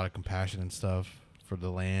having a lot of compassion and stuff for the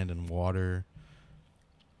land and water.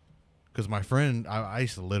 Because my friend, I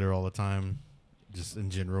used to litter all the time, just in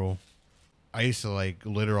general. I used to like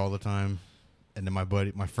litter all the time, and then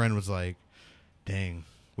my friend was like, "Dang,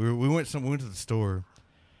 we went to the store.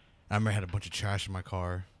 I remember I had a bunch of trash in my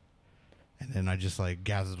car, and then I just like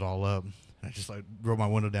gathered it all up, and I just like rolled my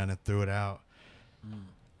window down and threw it out."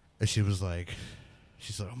 And she's like,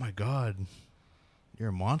 "Oh my God, you're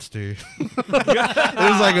a monster." It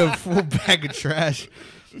was like a full bag of trash.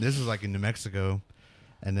 This was like in New Mexico.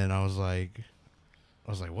 And then I was like,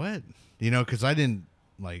 what? Because I didn't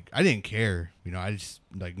care. I just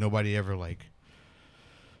like nobody ever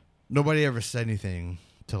said anything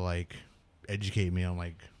to like educate me on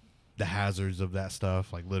like the hazards of that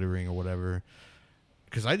stuff, like littering or whatever.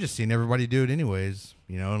 Because I just seen everybody do it anyways,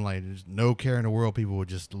 and like there's no care in the world. People would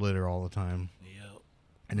just litter all the time. Yep.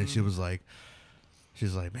 And then she's like,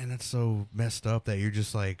 man, that's so messed up that you're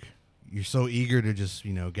just like, you're so eager to just,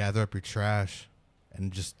 gather up your trash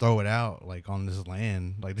and just throw it out like on this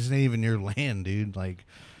land. Like this ain't even your land, dude. Like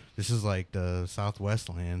this is like the Southwest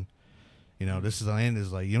land. This is the land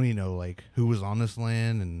is like, you don't even know like who was on this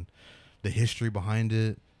land and the history behind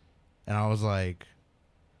it. And I was like,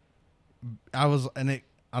 I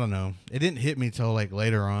don't know. It didn't hit me till like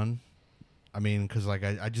later on. I mean, cause like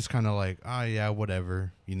I just kind of like, oh yeah,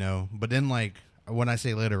 whatever, But then like when I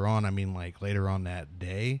say later on, I mean like later on that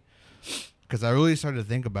day, cause I really started to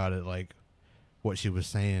think about it, like what she was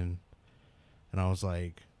saying, and I was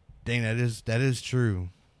like, dang, that is true.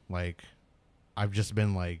 Like I've just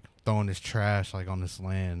been like throwing this trash like on this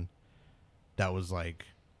land that was like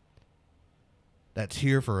that's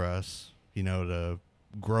here for us, to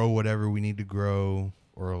grow whatever we need to grow,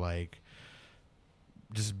 or like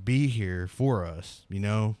just be here for us,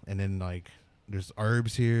 and then like there's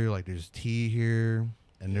herbs here, like there's tea here,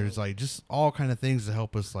 and there's like just all kind of things to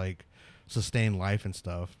help us like sustain life and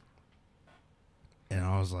stuff. And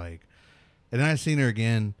I was like, and then I seen her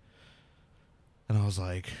again, and I was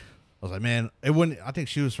like, man, it wouldn't. I think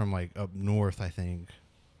she was from like up north, I think,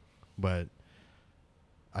 but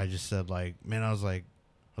I just said like, man, I was like,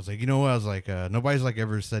 you know what? I was like, nobody's like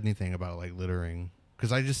ever said anything about like littering,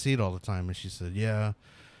 because I just see it all the time. And she said, yeah.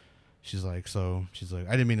 She's like,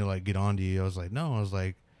 I didn't mean to like get on to you. I was like, no. I was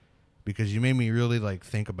like, because you made me really like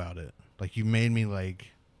think about it. Like you made me like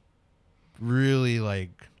really like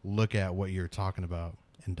look at what you're talking about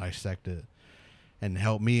and dissect it and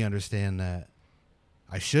help me understand that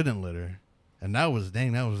I shouldn't litter. And that was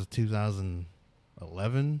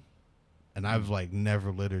 2011, and I've like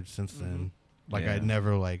never littered since then. Like I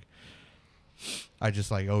never like, I just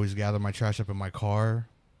like always gather my trash up in my car.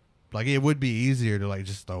 Like it would be easier to like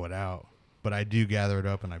just throw it out, but I do gather it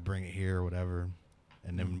up and I bring it here or whatever.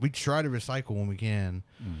 And then we try to recycle when we can,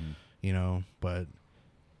 you know, but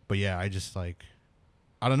yeah, I just like,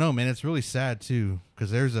 I don't know, man. It's really sad too,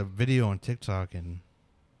 because there's a video on TikTok, and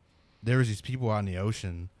there was these people out in the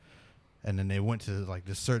ocean, and then they went to like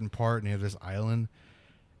this certain part near this island,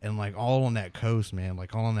 and like all on that coast, man,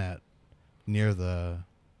 like all on that near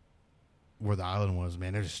where the island was,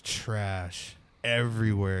 man, there's just trash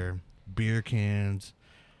everywhere. Beer cans,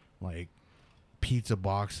 like pizza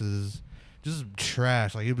boxes, just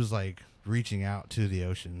trash. Like it was like reaching out to the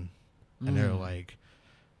ocean, and they're like,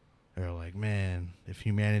 man, if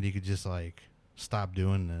humanity could just like stop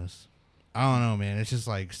doing this. I don't know, man. It's just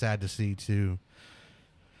like sad to see too.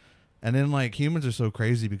 And then like humans are so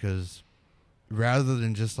crazy, because rather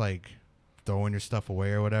than just like throwing your stuff away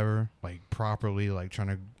or whatever, like properly like trying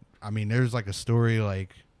to, I mean, there's like a story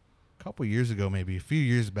like a couple years ago, maybe a few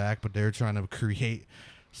years back, but they're trying to create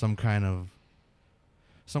some kind of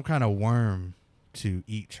worm to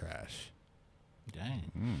eat trash.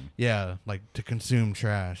 Dang. Yeah, like to consume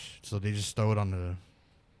trash. So they just throw it on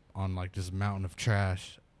like this mountain of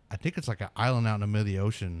trash. I think it's like an island out in the middle of the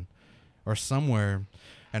ocean or somewhere,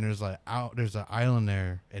 and there's an island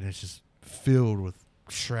there, and it's just filled with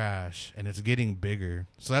trash, and it's getting bigger.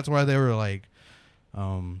 So that's why they were like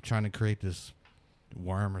trying to create this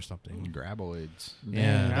worm or something. Graboids.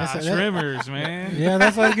 Yeah. Nah, Tremors, man. Yeah,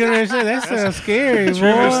 that's what I was getting ready to say. That sounds scary.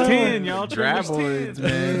 Tremors boy. 10, y'all. Tremors 10. Graboids,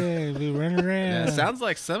 man. Yeah, be running around. Yeah, it sounds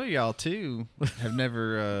like some of y'all too have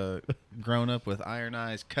never grown up with Iron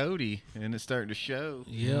Eyes Cody, and it's starting to show.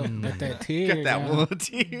 Yeah, got that tear. Got that down. one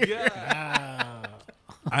tear. Ah,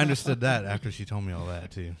 I understood that after she told me all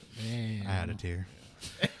that too. man. I had a tear.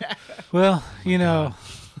 Well, you know,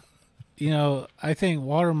 I think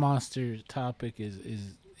water monster topic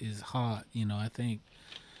is hot. You know, I think,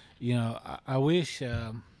 I wish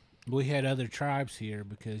we had other tribes here,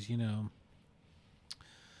 because I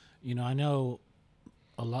know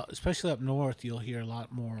a lot, especially up north. You'll hear a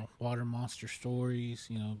lot more water monster stories.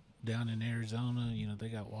 Down in Arizona, they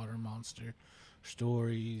got water monster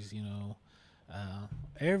stories.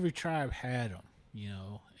 Every tribe had them.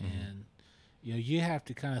 And you have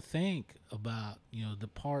to kind of think about, the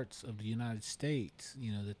parts of the United States,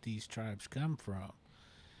 that these tribes come from.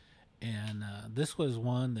 And this was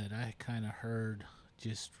one that I kind of heard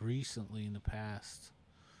just recently in the past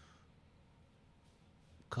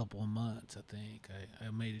couple of months, I think.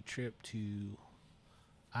 I made a trip to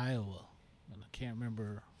Iowa, and I can't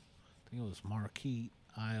remember, I think it was Marquette,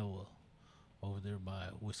 Iowa, over there by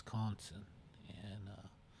Wisconsin. And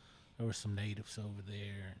there were some natives over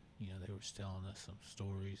there, and they were telling us some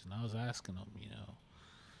stories, and I was asking them,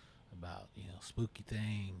 about spooky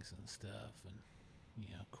things and stuff, and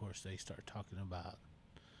of course they start talking about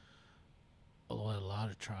what a lot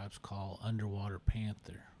of tribes call underwater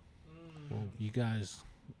panther. You guys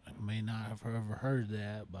may not have ever heard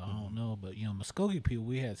that, but I don't know. But Muskogee people,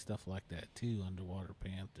 we had stuff like that too, underwater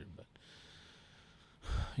panther. But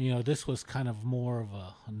this was kind of more of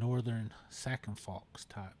a northern Sac and Fox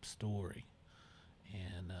type story,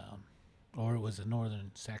 and or it was a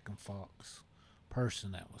northern Sac and Fox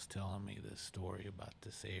person that was telling me this story about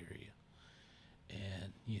this area.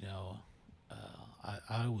 And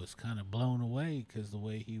I was kind of blown away, because the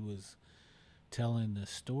way he was telling this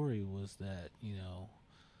story was that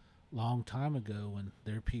long time ago, when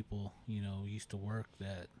their people used to work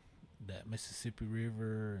that Mississippi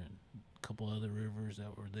River and a couple other rivers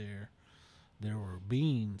that were there were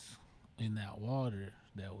beings in that water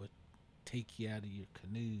that would take you out of your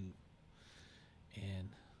canoe, and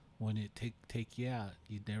when it take you out,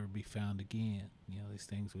 you'd never be found again. These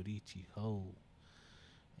things would eat you whole.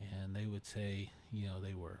 And they would say,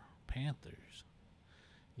 they were panthers,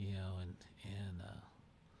 and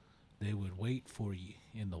they would wait for you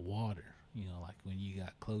in the water, You know, like when you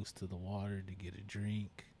got close to the water to get a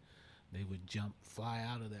drink, they would fly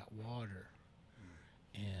out of that water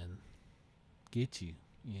and get you,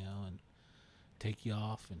 you know, and take you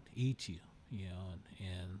off and eat you, you know,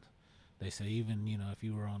 and they say even, you know, if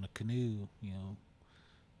you were on a canoe, you know,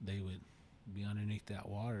 they would be underneath that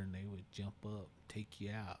water and they would jump up, take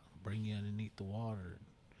you out, bring you underneath the water,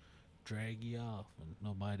 drag you off, and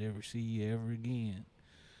nobody'd ever see you ever again.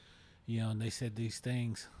 You know, and they said these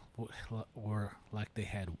things were like they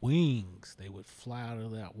had wings. They would fly out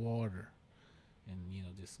of that water and, you know,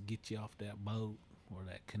 just get you off that boat or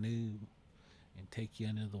that canoe and take you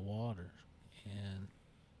under the water. And,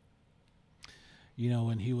 you know,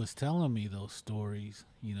 when he was telling me those stories,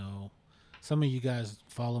 you know, some of you guys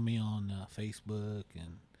follow me on Facebook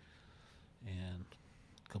and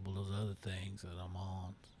a couple of those other things that I'm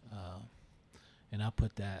on. And I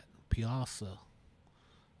put that Piazza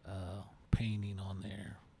painting on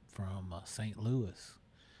there from St. Louis.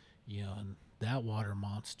 You know, and that water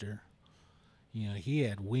monster, you know, he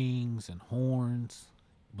had wings and horns,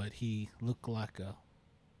 but he looked like a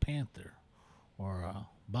panther or a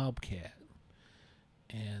bobcat.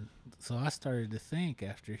 And so I started to think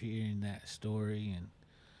after hearing that story, and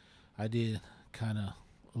I did kind of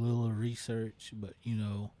a little research, but, you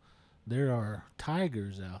know, there are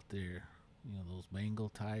tigers out there, you know, those Bengal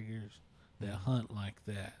tigers that hunt like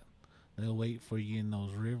that. They'll wait for you in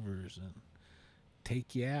those rivers and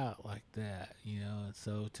take you out like that, you know. And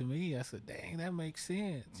so to me, I said, dang, that makes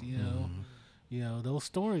sense, you know. You know, those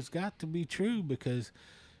stories got to be true because,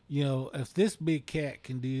 you know, if this big cat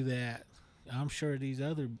can do that, I'm sure these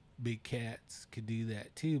other big cats could do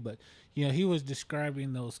that too. But, you know, he was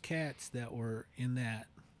describing those cats that were in that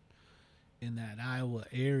Iowa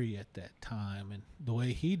area at that time, and the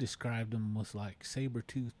way he described them was like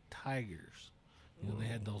saber-toothed tigers. You know, they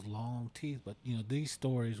had those long teeth, but, you know, these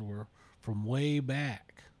stories were from way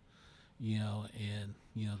back, you know, and,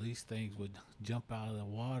 you know, these things would jump out of the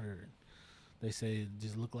water. And they say it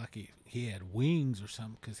just looked like he had wings or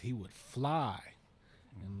something because he would fly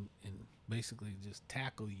and basically just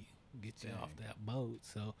tackle you, get you off that boat.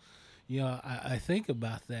 So, you know, I think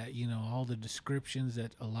about that, you know, all the descriptions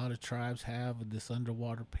that a lot of tribes have of this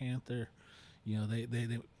underwater panther, you know,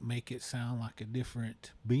 they make it sound like a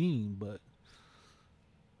different being, but,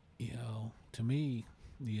 you know, to me,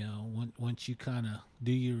 you know, once you kind of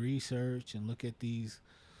do your research and look at these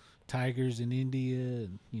tigers in India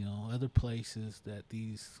and, you know, other places that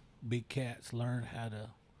these big cats learn how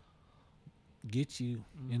to get you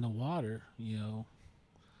in the water, you know,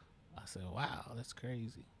 I said, wow, that's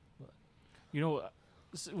crazy. But, You know,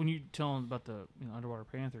 when you tell them about the underwater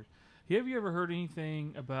panthers, have you ever heard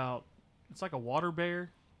anything about? It's like a water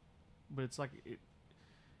bear, but it's like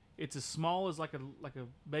it's as small as like a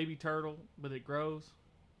baby turtle, but it grows.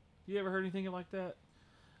 You ever heard anything like that?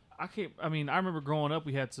 I can't. I mean, I remember growing up,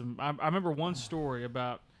 we had some. I remember one story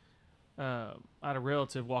about I had a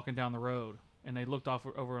relative walking down the road, and they looked off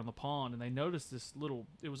over on the pond, and they noticed this little.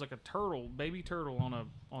 It was like a turtle, baby turtle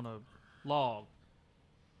on a log.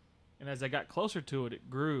 And as they got closer to it, it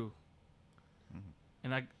grew.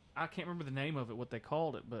 And I can't remember the name of it, what they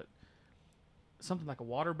called it, but something like a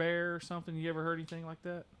water bear or something. You ever heard anything like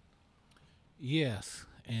that? yes,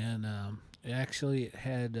 and actually it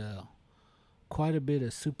had quite a bit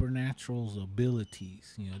of supernatural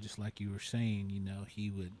abilities, you know, just like you were saying, you know, he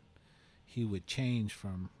would change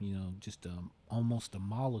from, you know, just almost a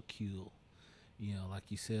molecule, you know, like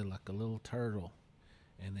you said, like a little turtle,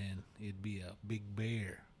 and then it'd be a big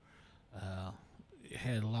bear. It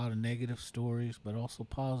had a lot of negative stories, but also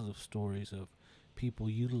positive stories of people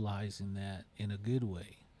utilizing that in a good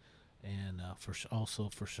way, and also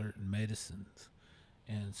for certain medicines.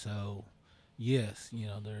 And so, yes, you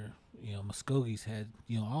know, Muskogee's had,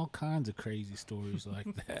 you know, all kinds of crazy stories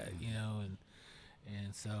like that, you know,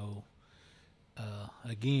 and so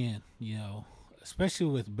again, you know, especially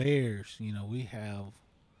with bears, you know, we have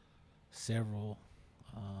several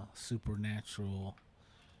supernatural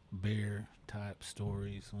bear type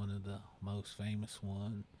stories. One of the most famous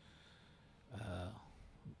one,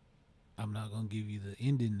 I'm not going to give you the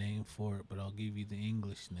Indian name for it, but I'll give you the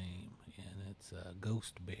English name, and it's a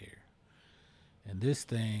ghost bear. And this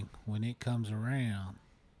thing, when it comes around,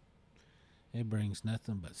 it brings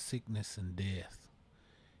nothing but sickness and death.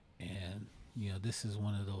 And, you know, this is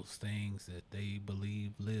one of those things that they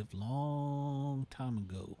believe lived long time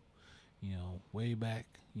ago, you know, way back,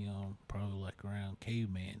 you know, probably like around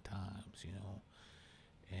caveman times, you know.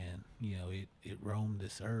 And, you know, it roamed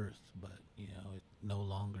this earth, but, you know, it no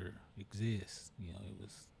longer exists. You know, it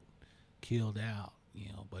was killed out, you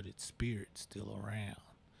know, but its spirit's still around.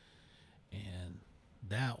 And,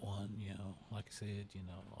 that one, like I said,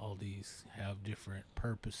 all these have different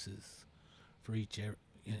purposes for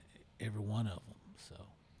every one of them. So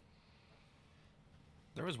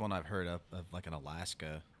There was one I've heard of like in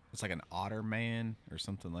Alaska. It's like an otter man or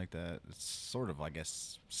something like that. It's sort of, I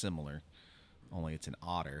guess, similar, only it's an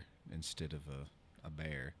otter instead of a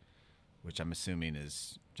bear, which I'm assuming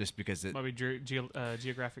is just because it. Might be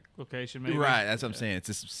geographic location, maybe. Right, that's what I'm saying. It's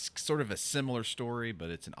this sort of a similar story, but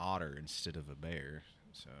it's an otter instead of a bear.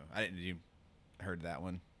 So, you heard that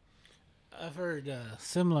one? I've heard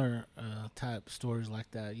similar type stories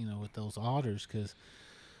like that, with those otters, because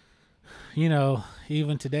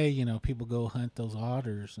even today, people go hunt those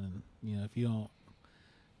otters, and if you don't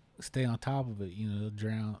stay on top of it, they'll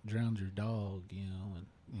drown your dog, and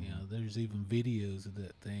there's even videos of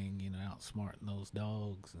that thing, outsmarting those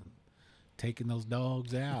dogs and taking those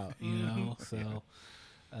dogs out, so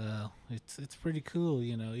it's pretty cool,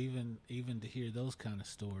 even to hear those kind of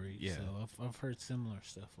stories. Yeah. So I've heard similar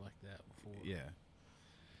stuff like that before. Yeah.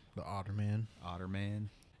 The Otter Man. Otter man.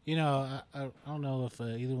 I don't know if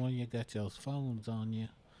either one of you got y'all's phones on you,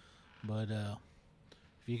 but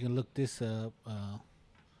if you can look this up,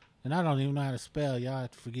 and I don't even know how to spell. Y'all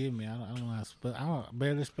have to forgive me. I don't know how to spell. I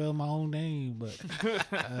barely spell my own name, but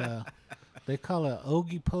they call it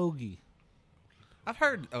Ogie Pogie. I've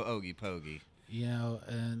heard Ogie Pogie.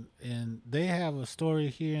 And they have a story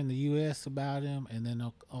here in the U.S. about him, and then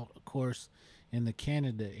of course in the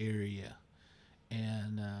Canada area,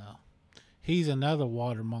 and he's another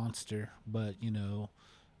water monster. But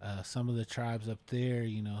some of the tribes up there,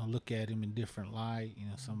 look at him in different light.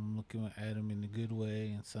 Some looking at him in a good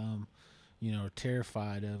way, and some, are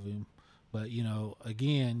terrified of him. But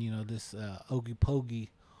again, this Ogie Pogie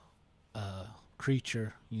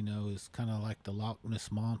creature, is kind of like the Loch Ness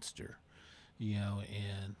monster.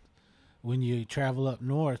 And when you travel up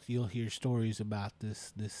north, you'll hear stories about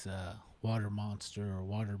this water monster or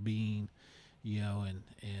water being, and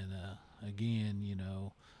again,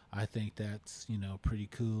 I think that's pretty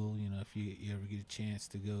cool. If you ever get a chance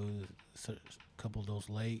to go to a couple of those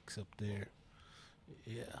lakes up there,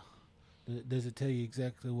 yeah. Does it tell you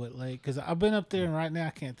exactly what lake? Because I've been up there, and right now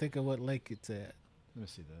I can't think of what lake it's at. Let me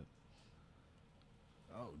see that.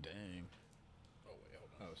 Oh dang! Oh wait,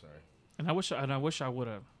 hold on. Oh sorry. And I wish I would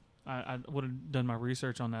have done my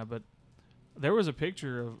research on that, but there was a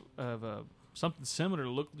picture of something similar,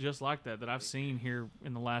 looked just like that I've seen here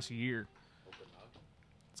in the last year.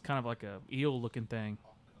 It's kind of like a eel looking thing.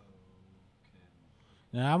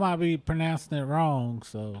 Now I might be pronouncing it wrong,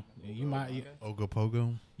 so you might.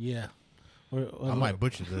 Ogopogo. Yeah. I might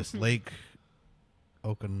butcher this. Lake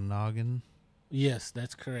Okanagan. Yes,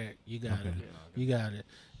 that's correct. You got Okay. it. You got it.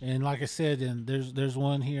 And like I said, and there's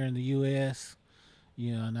one here in the U.S.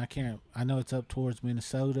 And I know it's up towards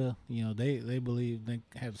Minnesota. They believe they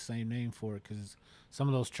have the same name for it because some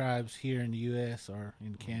of those tribes here in the U.S. are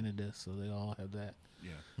in Canada, so they all have that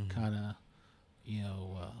kind of,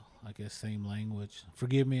 I guess same language.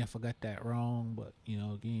 Forgive me if I got that wrong, but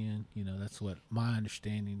again, that's what my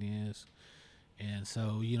understanding is. And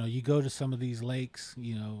so, you go to some of these lakes,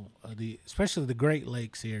 especially the Great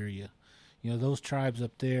Lakes area, those tribes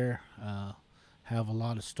up there have a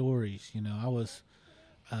lot of stories. I was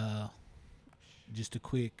just a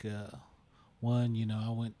quick one, I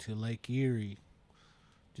went to Lake Erie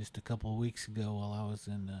just a couple of weeks ago while I was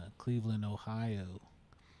in Cleveland, Ohio.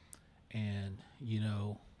 And,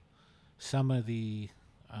 some of the,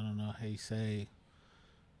 I don't know how you say,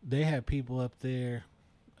 they have people up there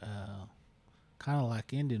kind of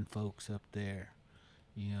like Indian folks up there,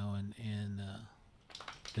 and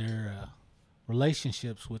their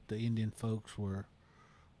relationships with the Indian folks were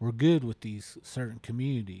good with these certain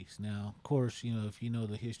communities. Now, of course, if you know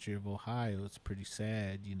the history of Ohio, it's pretty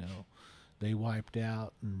sad. They wiped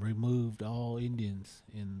out and removed all Indians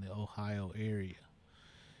in the Ohio area,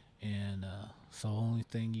 and so the only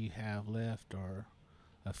thing you have left are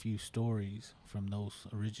a few stories from those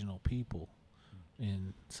original people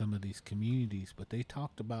in some of these communities. But they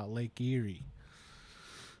talked about Lake Erie,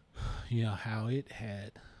 how it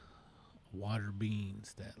had water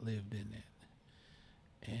beings that lived in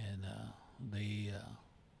it, and they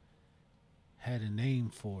had a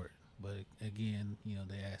name for it. But again,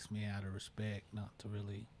 they asked me out of respect not to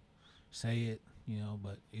really say it,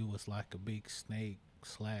 but it was like a big snake /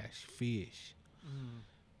 fish,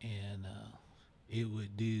 and it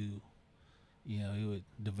would do, it would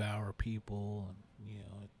devour people, and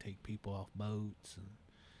it'd take people off boats,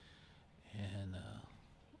 and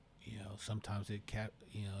sometimes it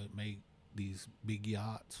made these big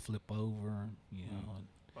yachts flip over, and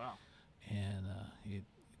wow, and it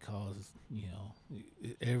because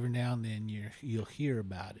every now and then you'll hear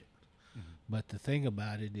about it. But the thing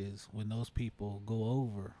about it is, when those people go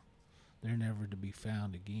over, they're never to be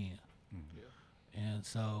found again. And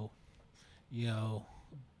so,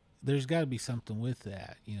 there's got to be something with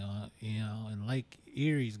that, and Lake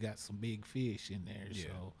Erie's got some big fish in there. Yeah.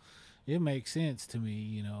 So it makes sense to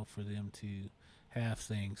me, for them to have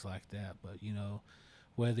things like that. But,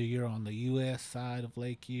 whether you're on the U.S. side of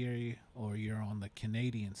Lake Erie or you're on the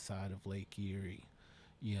Canadian side of Lake Erie,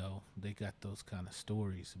 they got those kind of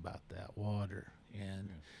stories about that water. And,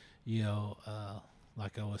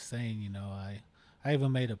 like I was saying, I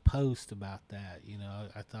even made a post about that.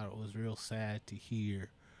 I thought it was real sad to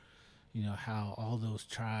hear, how all those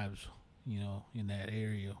tribes, in that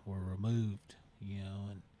area were removed,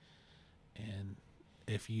 and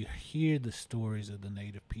if you hear the stories of the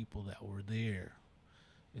native people that were there,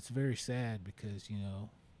 it's very sad because,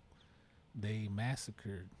 they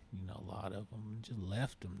massacred, a lot of them and just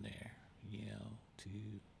left them there,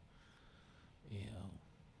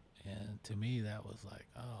 and to me that was like,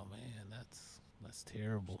 oh man, that's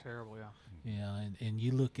terrible. It's terrible, yeah. Yeah, and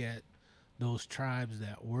you look at those tribes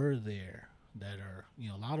that were there that are,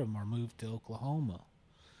 a lot of them are moved to Oklahoma,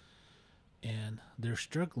 and they're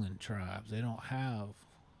struggling tribes. They don't have,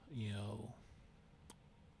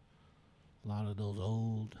 a lot of those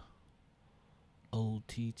old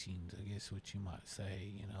teachings, I guess what you might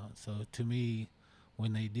say, So to me,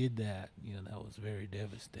 when they did that, that was very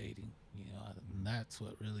devastating, and that's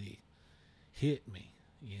what really hit me,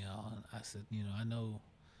 and I said, I know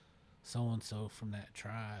so-and-so from that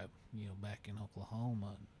tribe, back in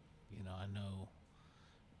Oklahoma, and, I know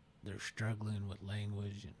they're struggling with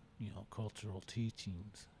language and, cultural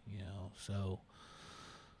teachings, so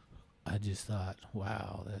I just thought,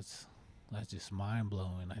 wow, that's just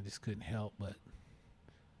mind-blowing. I just couldn't help but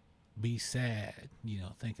be sad,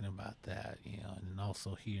 thinking about that, and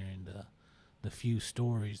also hearing the few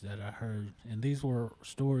stories that I heard. And these were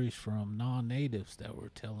stories from non-natives that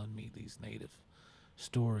were telling me these native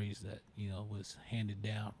stories that, was handed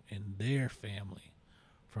down in their family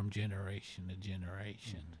from generation to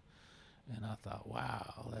generation. And I thought,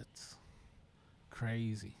 wow, that's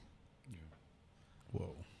crazy.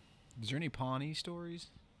 Whoa. Is there any Pawnee stories?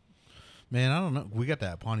 Man, I don't know. We got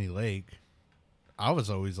that Pawnee Lake. I've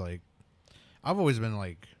always been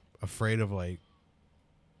like afraid of like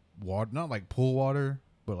water, not like pool water,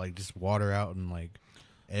 but like just water out and like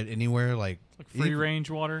anywhere, like free range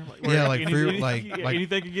water.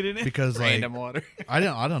 Anything can get in it. Because Random water. I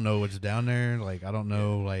don't know what's down there. Like I don't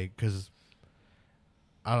know, like because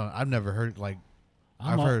I've never heard like.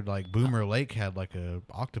 I've heard like Boomer Lake had like a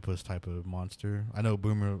octopus type of monster. I know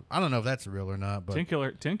Boomer. I don't know if that's real or not, but Tin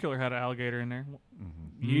Killer had an alligator in there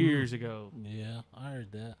years ago. Yeah, I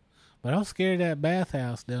heard that. But I'm scared of that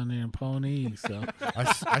bathhouse down there in Pawnee. So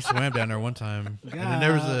I swam down there one time, and then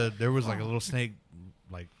there was like a little snake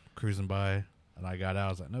like cruising by, and I got out. I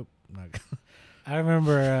was like, nope. Not I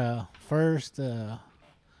remember first.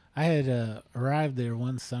 I had arrived there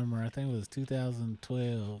one summer. I think it was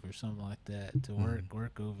 2012 or something like that to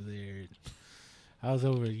work over there. I was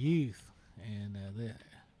over at youth, and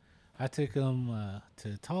I took them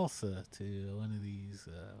to Tulsa to one of these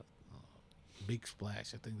Big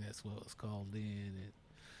Splash. I think that's what it was called then. And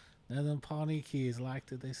none of them Pawnee kids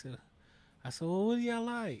liked it. They said, I said, well, what do y'all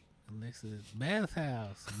like? And they said,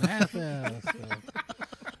 bathhouse. So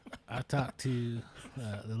I talked to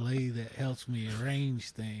the lady that helps me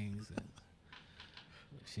arrange things, and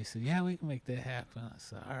she said, yeah, we can make that happen. I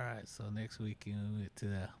said, all right. So next weekend we went to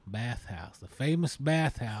the bathhouse, the famous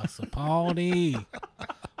bathhouse of Pawnee,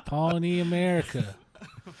 America.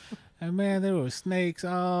 And man, there were snakes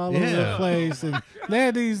all over the place, and they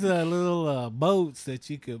had these little boats that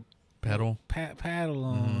you could paddle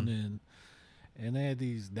on, and they had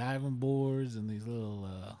these diving boards and these little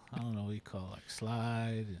I don't know what you call it, like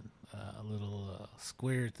slide, and a little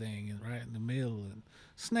square thing right in the middle, and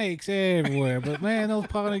snakes everywhere. But man, those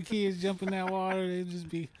Pawnee kids jump in that water, they'd just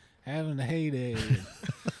be having a heyday.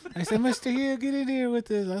 I said, Mr. Hill, get in here with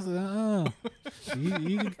us. I said,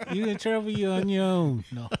 you in trouble, you on your own.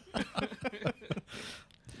 No.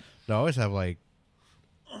 I always have like,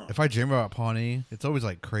 if I dream about Pawnee, it's always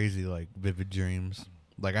like crazy, like vivid dreams.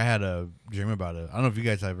 Like I had a dream about it. I don't know if you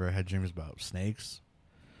guys ever had dreams about snakes,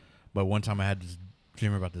 but one time I had this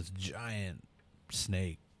dream about this giant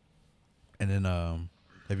snake. And then,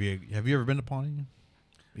 have you ever been to Pawnee?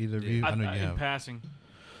 Either of you? I know you have. In passing.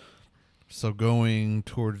 So going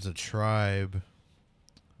towards the tribe,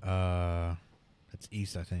 it's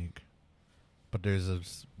east, I think. But there's a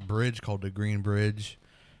bridge called the Green Bridge,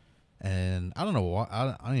 and I don't know why.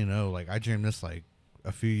 I don't even know. Like I dreamed this like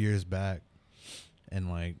a few years back, and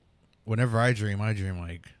like whenever I dream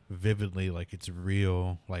like vividly, like it's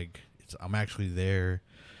real, like I'm actually there.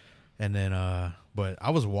 And then but I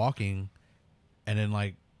was walking, and then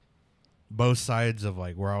like both sides of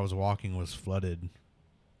like where I was walking was flooded.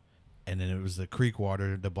 And then it was the creek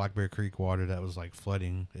water, the Black Bear Creek water that was like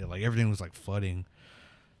flooding. Like everything was like flooding.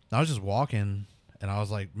 And I was just walking, and I was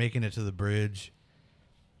like making it to the bridge,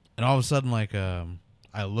 and all of a sudden like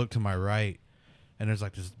I looked to my right, and there's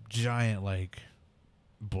like this giant like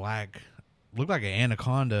black, looked like an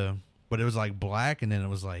anaconda, but it was like black, and then it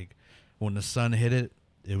was like when the sun hit it,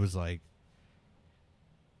 it was like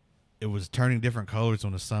it was turning different colors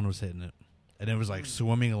when the sun was hitting it, and it was like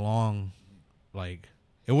swimming along, like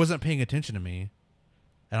it wasn't paying attention to me,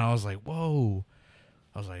 and I was like, whoa.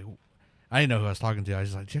 I was like, I didn't know who I was talking to. I was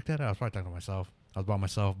just like, check that out. I was probably talking to myself. I was by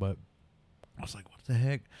myself, but I was like, what the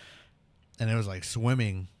heck? And it was like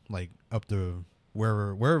swimming like up the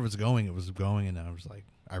wherever it was going, and I was like,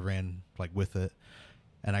 I ran like with it,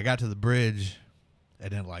 and I got to the bridge,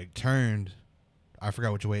 and it like turned. I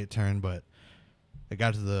forgot which way it turned, but I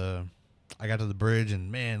got to the bridge,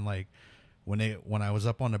 and man, like when I was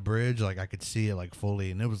up on the bridge, like I could see it like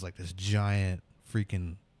fully, and it was like this giant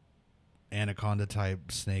freaking anaconda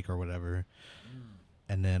type snake or whatever.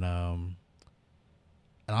 And then and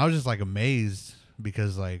I was just like amazed,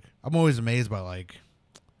 because like I'm always amazed by like,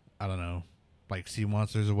 I don't know, like sea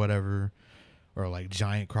monsters or whatever, or like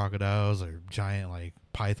giant crocodiles or giant like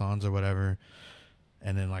pythons or whatever.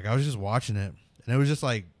 And then like I was just watching it, and it was just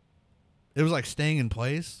like, it was like staying in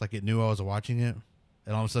place, like it knew I was watching it,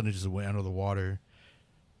 and all of a sudden it just went under the water,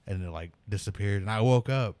 and it like disappeared. And I woke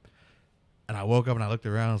up, and I looked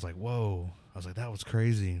around. I was like, whoa. I was like, that was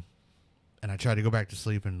crazy. And I tried to go back to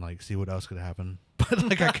sleep and like see what else could happen, but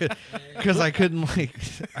like I could, because I couldn't like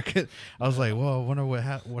I was like, well, I wonder what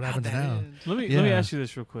happened now. Let me ask you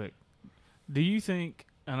this real quick. Do you think,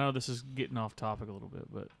 I know this is getting off topic a little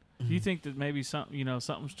bit, but do you think that maybe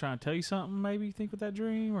something's trying to tell you something? Maybe you think with that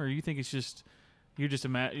dream, or you think it's just you just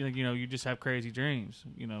have crazy dreams?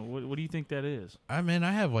 What do you think that is? I mean,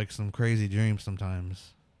 I have like some crazy dreams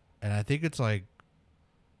sometimes, and I think it's like,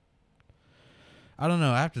 I don't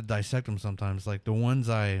know. I have to dissect them sometimes. Like the ones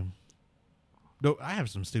I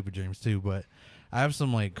have some stupid dreams too, but I have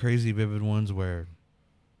some like crazy vivid ones where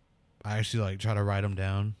I actually like try to write them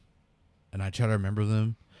down, and I try to remember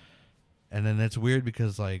them. And then it's weird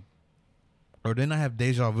because like, or then I have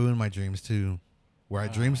deja vu in my dreams too, where I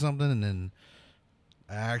dream something, and then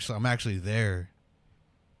I'm actually there.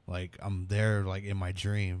 Like I'm there like in my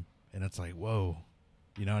dream, and it's like, whoa,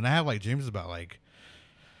 and I have like dreams about like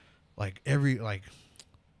every like,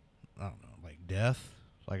 I don't know, like death.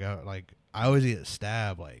 Like I always get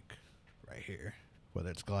stabbed like right here, whether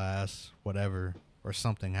it's glass, whatever, or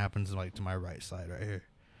something happens like to my right side right here.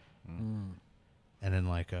 And then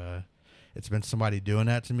like it's been somebody doing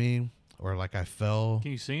that to me, or like I fell.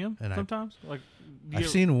 Can you see them sometimes? I've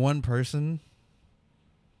seen one person.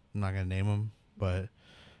 I'm not gonna name him, but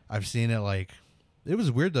I've seen it. Like it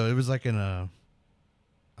was weird though. It was like I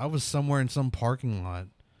was somewhere in some parking lot,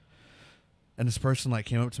 and this person like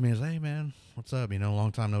came up to me and was like, hey man, what's up?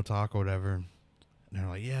 Long time no talk or whatever. And they're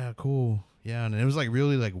like, yeah, cool. Yeah. And it was like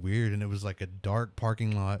really like weird. And it was like a dark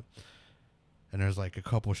parking lot, and there's like a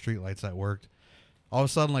couple street lights that worked. All of a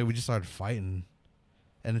sudden, like we just started fighting.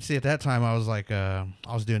 And see, at that time I was like, I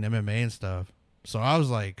was doing MMA and stuff. So I was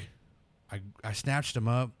like, I snatched him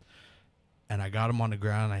up, and I got him on the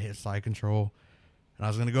ground. I hit side control, and I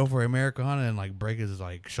was going to go for Americana and like break his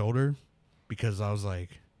like shoulder, because I was like,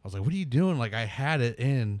 what are you doing? Like I had it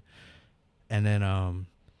in, and then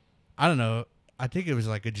I don't know. I think it was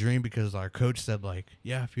like a dream, because our coach said like,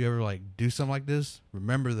 yeah, if you ever like do something like this,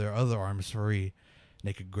 remember their other arm is free, and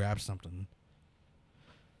they could grab something.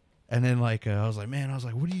 And then like I was like,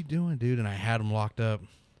 what are you doing, dude? And I had him locked up,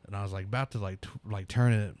 and I was like about to like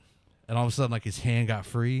turn it, and all of a sudden like his hand got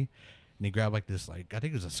free, and he grabbed like this like, I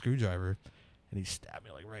think it was a screwdriver, and he stabbed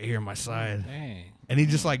me like right here in my side. Dang. And he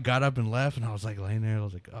just like got up and left, and I was like laying there. I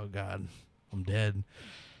was like, oh God, I'm dead.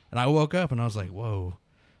 And I woke up, and I was like, whoa.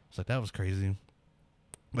 It's like, that was crazy.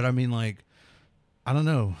 But I mean, like, I don't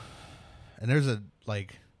know. And there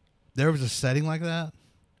was a setting like that,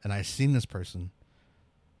 and I seen this person,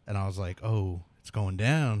 and I was like, oh, it's going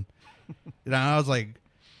down. I was like,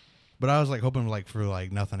 but I was like hoping like for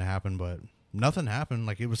like nothing to happen, but nothing happened.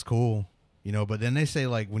 Like it was cool, But then they say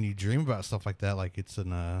like when you dream about stuff like that, like it's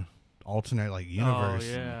an alternate like universe.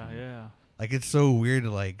 Oh yeah. Like it's so weird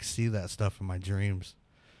to like see that stuff in my dreams,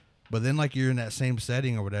 but then like you're in that same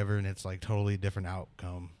setting or whatever, and it's like totally different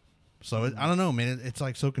outcome. So I don't know, man. It's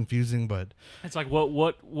like so confusing, but it's like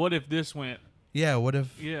what if this went Yeah, what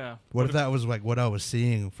if Yeah. what if that was like what I was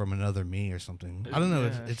seeing from another me or something? I don't know.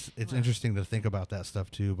 Yeah. It's interesting to think about that stuff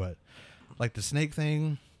too, but like the snake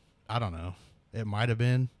thing, I don't know. It might have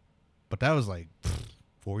been, but that was like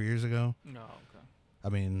 4 years ago. No, okay. I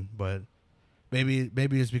mean, but maybe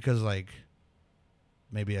it's because like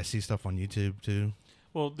maybe I see stuff on YouTube too.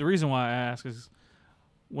 Well, the reason why I ask is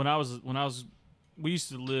when I was we used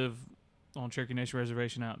to live on Cherokee Nation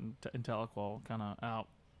Reservation out in Tahlequah, kind of out.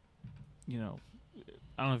 You know,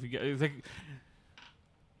 I don't know if you get. I think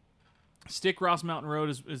Stick Ross Mountain Road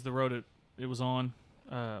is the road it was on,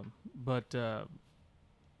 but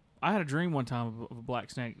I had a dream one time of a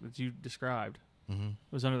black snake that you described. Mm-hmm.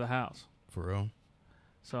 It was under the house. For real.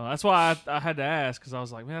 So that's why I had to ask, because I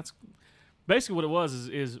was like, man, that's basically what it was.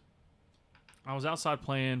 Is I was outside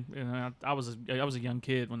playing, and I was a young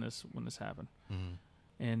kid when this happened,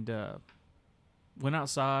 and went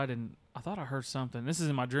outside, and I thought I heard something. This is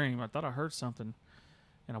in my dream. I thought I heard something,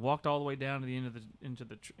 and I walked all the way down to the end of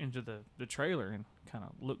into the trailer and kind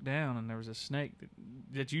of looked down, and there was a snake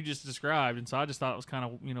that you just described, and so I just thought it was kind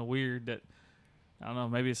of weird that I don't know,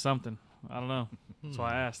 maybe it's something. I don't know. That's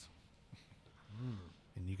why I asked.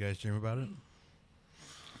 And you guys dream about it?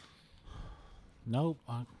 Nope.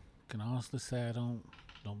 I can honestly say I don't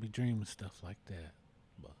be dreaming stuff like that.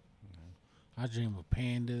 But I dream of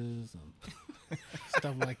pandas and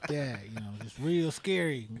stuff like that. You know, just real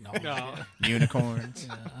scary. No. Unicorns.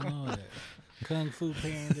 Yeah, I know that. Kung Fu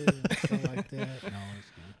pandas and stuff like that. No,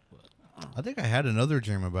 it's good. But I think I had another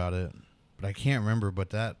dream about it, but I can't remember.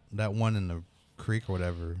 But that one in the creek or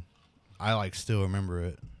whatever, I like still remember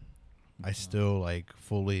it. I still like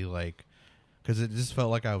fully like, because it just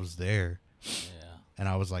felt like I was there. yeah. And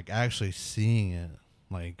I was like actually seeing it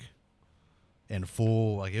like in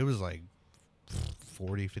full. Like it was like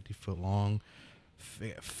 40, 50 foot long,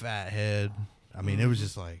 fat head. I mean, it was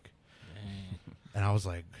just like, Dang. and I was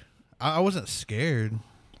like, I wasn't scared.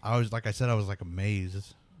 I was, like I said, I was like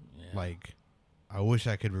amazed. Yeah. Like, I wish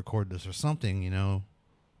I could record this or something, you know?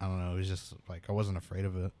 I don't know. It was just like, I wasn't afraid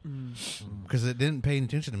of it because it didn't pay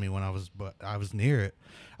attention to me when but I was near it.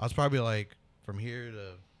 I was probably like from here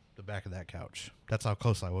to the back of that couch. That's how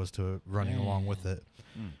close I was to it, running along with it.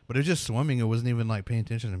 But it was just swimming. It wasn't even like paying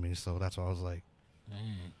attention to me. So that's why I was like,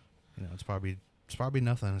 you know, it's probably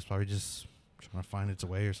nothing. It's probably just trying to find its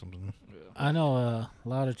way or something. I know a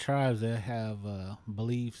lot of tribes that have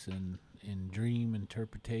beliefs in dream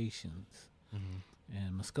interpretations,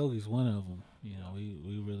 and Muskogee's one of them. You know,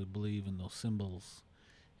 we really believe in those symbols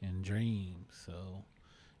and dreams. So,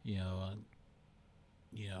 you know,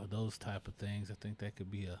 those type of things. I think that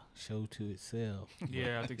could be a show to itself.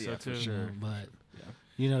 Yeah, I think so too. for sure. But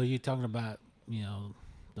you know, you're talking about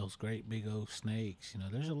those great big old snakes. You know,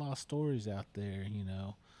 there's a lot of stories out there. You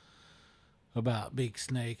know, about big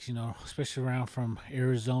snakes, you know, especially around from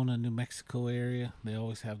Arizona, New Mexico area. They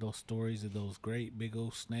always have those stories of those great big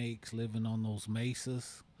old snakes living on those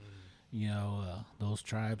mesas. You know, those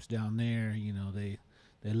tribes down there, you know, they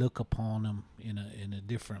look upon them in a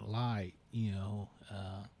different light, you know,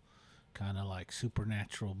 kind of like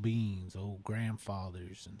supernatural beings, old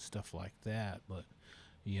grandfathers and stuff like that. But,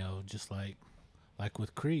 you know, just like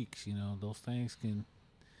with creeks, you know, those things can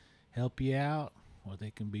help you out, or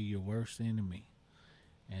they can be your worst enemy.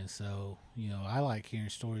 And so, you know, I like hearing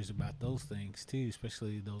stories about those things too,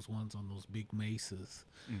 especially those ones on those big mesas.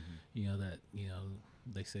 You know, that, you know,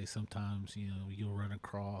 they say sometimes, you know, you'll run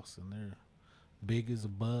across and they're big as a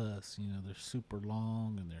bus. You know, they're super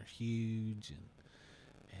long and they're huge,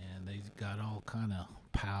 and they've got all kind of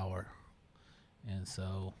power. And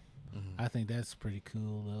so I think that's pretty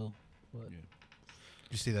cool though. But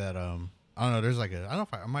You see that? I don't know. There's like I don't know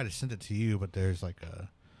if I might have sent it to you, but there's like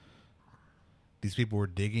these people were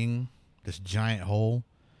digging this giant hole.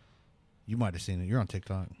 You might have seen it. You're on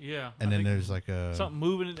TikTok. Yeah. And then there's like something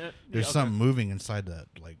moving in that. there's something moving inside that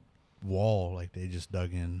like wall, like they just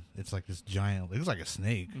dug in. It's like this giant. It looks like a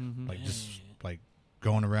snake, like just like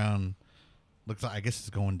going around. Looks like, I guess it's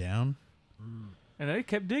going down. And they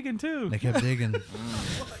kept digging too. They kept digging.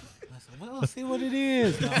 well, let's see what it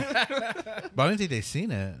is. No. But I didn't think they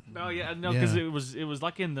seen it. No, yeah, no, because it was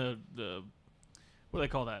like in the what do they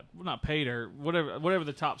call that? Well, not pay dirt, whatever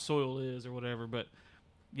the top soil is or whatever. But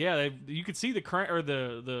yeah, you could see the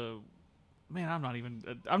the man. I'm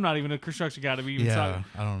not even a construction guy to be even talking.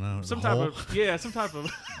 I don't know. Some The type hole?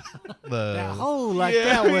 of That hole like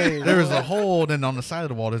that way. There was a hole, then on the side of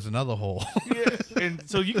the wall, there's another hole. yeah. And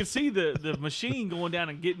so you can see the machine going down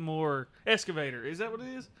and getting more excavator. Is that what it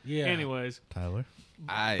is? Yeah. Anyways, Tyler.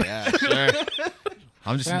 Yeah, sure.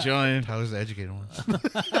 I'm just enjoying. Tyler's the educated one.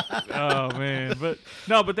 Oh man, but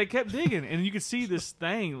they kept digging, and you could see this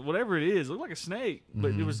thing, whatever it is, looked like a snake,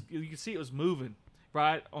 but it was, you could see it was moving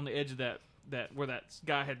right on the edge of that where that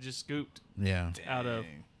guy had just scooped Yeah. out of.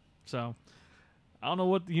 So I don't know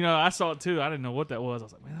what, I saw it too. I didn't know what that was. I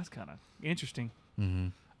was like, man, that's kind of interesting. Mm-hmm.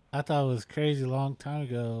 I thought it was crazy a long time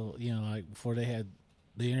ago, like before they had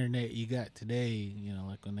the internet you got today,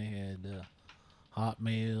 like when they had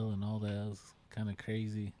Hotmail and all that. It was kind of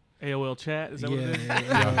crazy. AOL chat, is that what it is?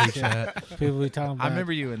 AOL chat. People be talking about. I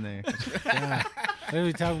remember you in there. Yeah, they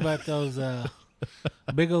be talking about those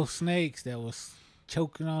big old snakes that was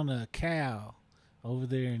choking on a cow over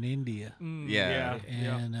there in India. Yeah.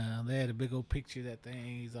 And they had a big old picture of that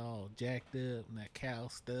thing. He's all jacked up, and that cow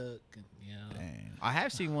stuck. And Dang. I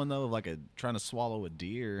have seen one though of like trying to swallow a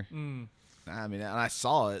deer. Mm. I mean, and I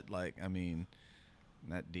saw it.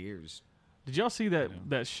 That deer's. Did y'all see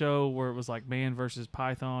that show where it was like man versus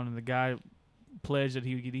python, and the guy pledged that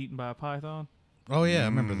he would get eaten by a python? Oh yeah, I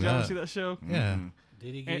remember Did y'all that. see that show? Yeah.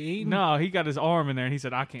 did he get And- eaten? No, he got his arm in there, and he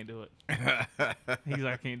said, "I can't do it." He's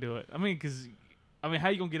like, "I can't do it." How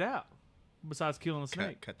you gonna get out besides killing a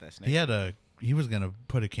snake? Cut that snake. He was gonna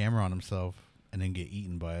put a camera on himself and then get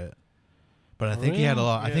eaten by it. But I think Really? he had a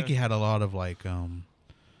lot. I Yeah. think he had a lot of like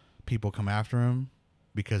people come after him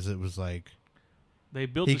because it was like They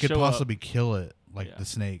built he the could show possibly kill it, like Yeah. the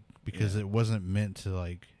snake, because it wasn't meant to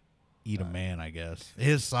like eat a man. I guess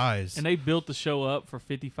his size. up, and they built the show up for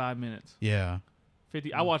 55 minutes. Yeah.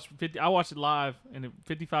 50. I watched it live, and at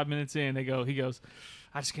 55 minutes in, he goes,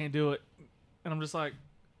 "I just can't do it," and I'm just like,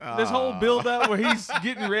 this whole build up where he's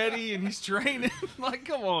getting ready and he's training, like,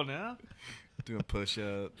 come on now. Doing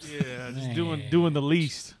push-ups. Yeah, just Man. doing the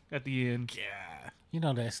least at the end. Yeah.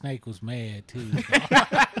 That snake was mad too.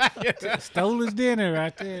 Stole his dinner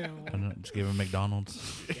right there. I don't know, just give him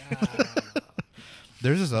McDonald's. God.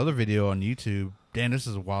 There's this other video on YouTube. Dan, this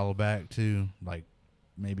is a while back too, like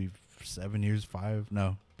maybe 6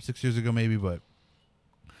 years ago maybe, but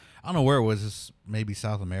I don't know where it was. It's maybe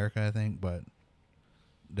South America, I think, but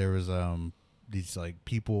there was these like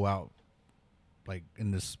people out like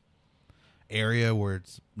in this area where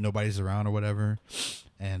nobody's around or whatever,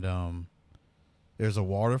 and there's a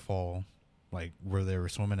waterfall like where they were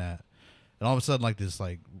swimming at, and all of a sudden like this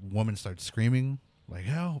like woman starts screaming like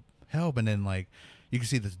help, and then like you can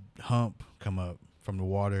see this hump come up from the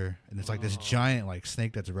water, and it's like this giant like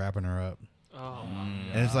snake that's wrapping her up. Oh,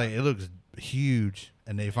 And it's like, it looks huge.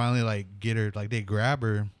 And they finally like get her, like they grab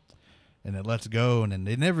her and it lets go. And then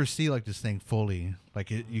they never see like this thing fully.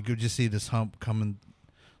 Like you could just see this hump coming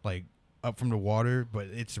like up from the water, but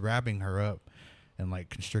it's wrapping her up and like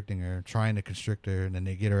constricting her, trying to constrict her. And then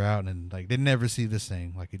they get her out, and then, like they never see this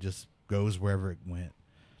thing. Like it just goes wherever it went.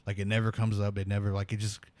 Like it never comes up. It never, like it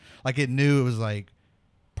just, like it knew it was like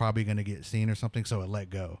probably going to get seen or something. So it let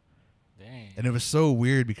go. Dang. And it was so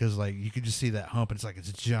weird because like you could just see that hump, and it's like it's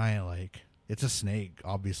a giant, like it's a snake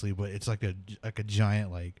obviously, but it's like a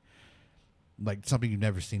giant like something you've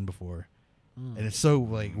never seen before. And it's so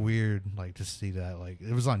like weird like to see that. Like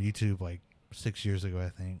it was on YouTube like 6 years ago, I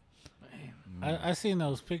think. I seen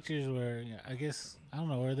those pictures where I guess I don't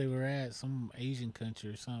know where they were at, some Asian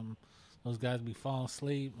country or something. Those guys be falling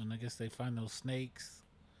asleep, and I guess they find those snakes,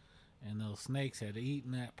 and those snakes had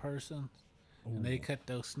eaten that person. And they cut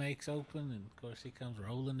those snakes open, and of course he comes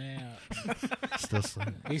rolling out. Still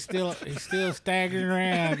sleeping. He's still staggering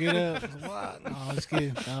around. Get up! What? No, I'm just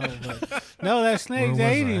kidding. No, that snake Where was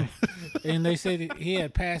ate I? him. And they said he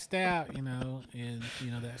had passed out, and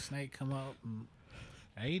that snake come up and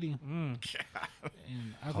ate him.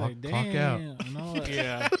 And I was like, Clock damn. out. You know,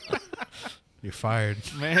 yeah, You're fired.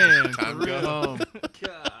 man. Time for to go real. home.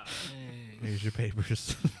 God. Here's your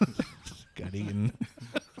papers. Got eaten.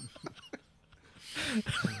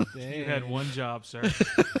 You had one job, sir.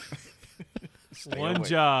 Stay One awake.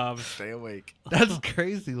 job. Stay awake. That's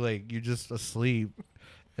crazy. Like you're just asleep,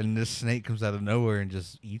 and this snake comes out of nowhere and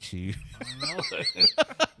just eats you. Yeah, that's what it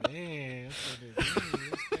is. That's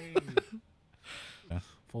crazy. Yeah.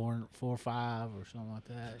 4 or 5 or something like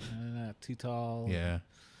that. They're not too tall. Yeah.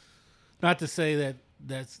 Not to say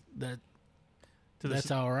that's To the,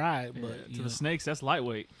 that's all right, yeah, but to the snakes, that's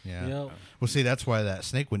lightweight. Yeah. Yep. Well, see, that's why that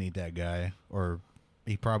snake wouldn't eat that guy, or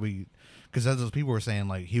he probably, because as those people were saying,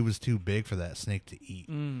 like he was too big for that snake to eat,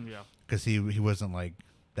 Yeah, because he wasn't like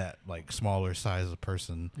that like smaller size of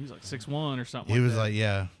person. he was like 6'1" or something. He was that. like,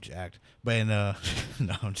 yeah, jacked. But no,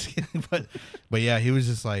 I'm just kidding. But yeah, he was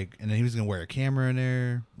just like, and then he was gonna wear a camera in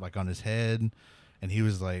there, like on his head, and he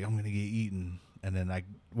was like, I'm gonna get eaten. And then like,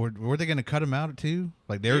 were they gonna cut him out too?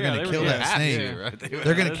 Like they were Yeah, gonna they kill were that gonna have snake. to, right?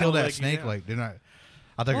 They're gonna there's kill no that way to get snake. out. Like they're not.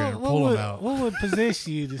 I thought you were gonna pull him out. What would possess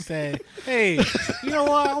you to say, "Hey, you know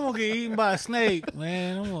what? I'm gonna get eaten by a snake,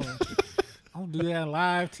 man. I'm gonna do that on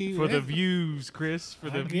live TV For the views, Chris. For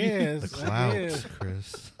the views. The clouds,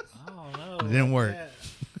 Chris. I don't know. It didn't work.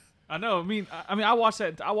 I know. I mean, I watched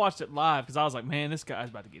that. I watched it live because I was like, man, this guy's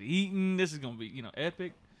about to get eaten. This is gonna be,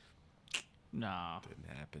 epic. Nah,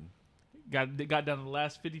 Didn't happen. Got down to the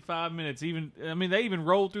last 55 minutes. They even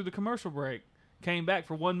rolled through the commercial break. Came back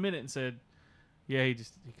for 1 minute and said, yeah, he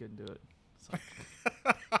couldn't do it.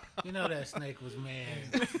 You know that snake was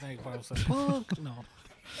mad. The snake probably was like, "Fuck no."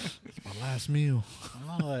 It's my last meal.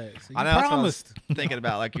 I know that. So you I know. That's what I was promised. thinking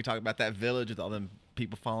about, like you talk about that village with all them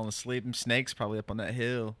people falling asleep. And snakes probably up on that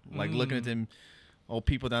hill, like looking at them old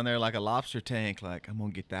people down there like a lobster tank. Like, I'm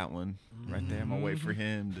gonna get that one right there. I'm gonna wait for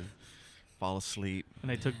him to fall asleep. And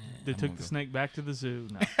they took the snake back to the zoo.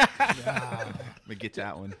 No. Let me get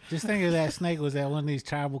that one. Just think if that snake was at one of these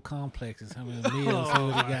tribal complexes. How many meals he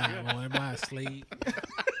would have got? Boy, everybody asleep.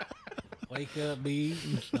 Wake up, be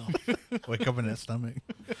eating. No. Wake up in that stomach.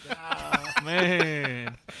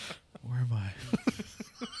 Man. Where am I?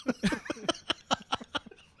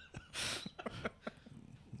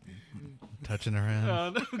 Touching her hand. Oh,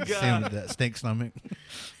 no, Seeing God. that snake stomach.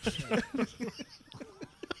 It's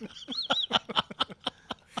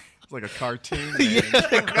like a cartoon. Yeah,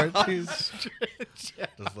 cartoons.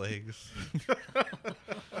 Those legs.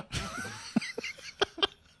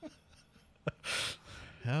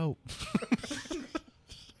 Help.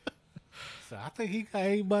 So I think he got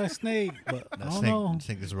ate by a snake, but I That don't know.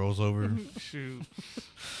 snake just rolls over. Shoot.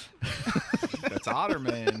 That's Otter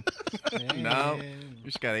Man. Man. No, you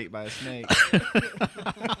just got ate by a snake.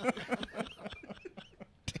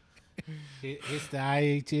 It's the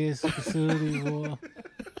IHS facility, boy.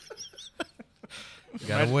 You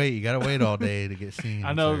gotta wait all day to get seen.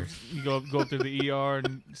 I know sir. you go up to the ER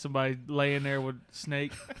and somebody laying there with a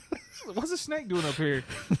snake. What's a snake doing up here?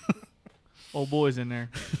 Old boy's in there.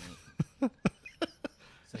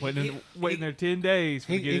 Waiting there 10 days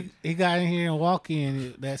for He got in here and walk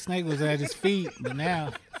in. That snake was at his feet, but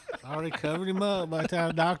now I already covered him up by the time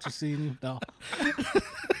the doctor seen him. No.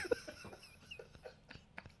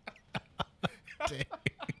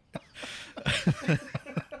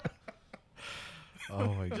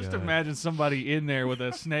 Oh my god. Just imagine somebody in there with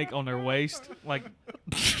a snake on their waist, like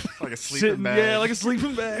Like a sleeping sitting, bag. yeah, like a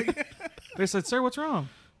sleeping bag. They said, "Sir, what's wrong?"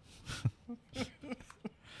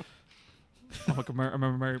 I'm like a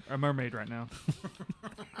mermaid right now.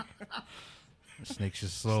 The snake's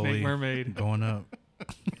just slowly Snake mermaid. going up.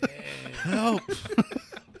 Help!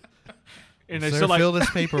 And they Sir, still like, fill this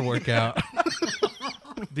paperwork out.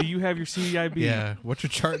 "Do you have your CIB?" Yeah. What's your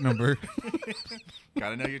chart number?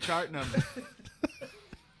 Gotta know your chart number.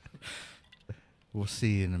 We'll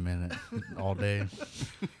see you in a minute. All day.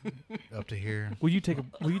 Up to here. Will you take a?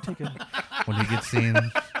 When you get seen.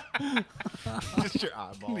 Just your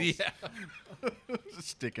eyeballs. Yeah. Just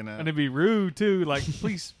sticking out. And it'd be rude too. Like,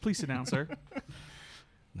 please sit down, sir.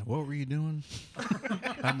 Now, what were you doing?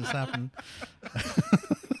 How did this happen?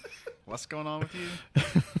 What's going on with you?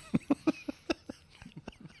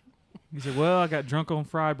 He said, "Well, I got drunk on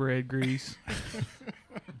fry bread grease."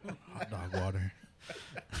 Hot dog water.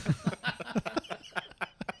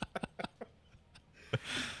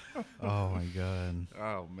 Oh my god.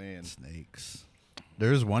 Oh, man. Snakes.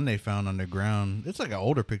 There's one they found underground. It's like an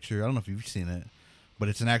older picture. I don't know if you've seen it, but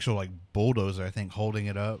it's an actual like bulldozer, I think, holding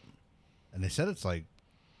it up. And they said it's like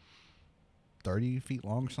 30 feet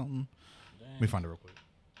long or something. Let me find it real quick.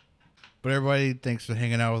 But everybody, thanks for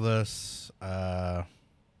hanging out with us.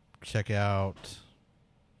 Check us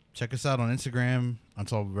out on Instagram,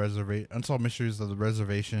 Unsolved Mysteries of the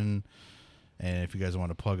Reservation. And if you guys want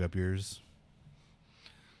to plug up yours.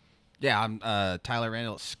 Yeah, I'm Tyler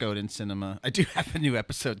Randall at Skoden Cinema. I do have a new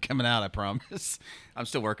episode coming out, I promise. I'm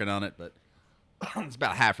still working on it, but it's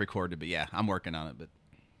about half recorded. But yeah, I'm working on it. But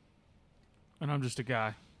And I'm just a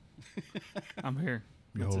guy. I'm here.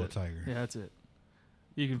 You That's hold a it. tiger. Yeah, that's it.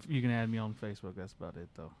 You can add me on Facebook. That's about it,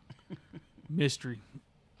 though. Mystery.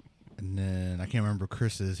 And then I can't remember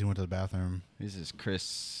Chris's. He went to the bathroom. this is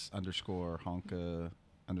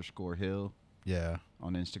Chris_Honka_Hill Yeah.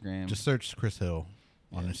 on Instagram. Just search Chris Hill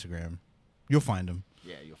on Instagram. You'll find him.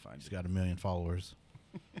 yeah, you'll find He's it. got 1 million followers.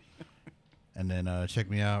 And then check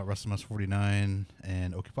me out, RussellMus49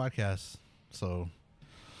 and Okie Podcast. So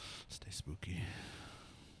stay spooky.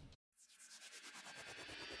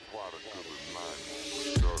 Product of the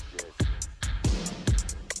 90s.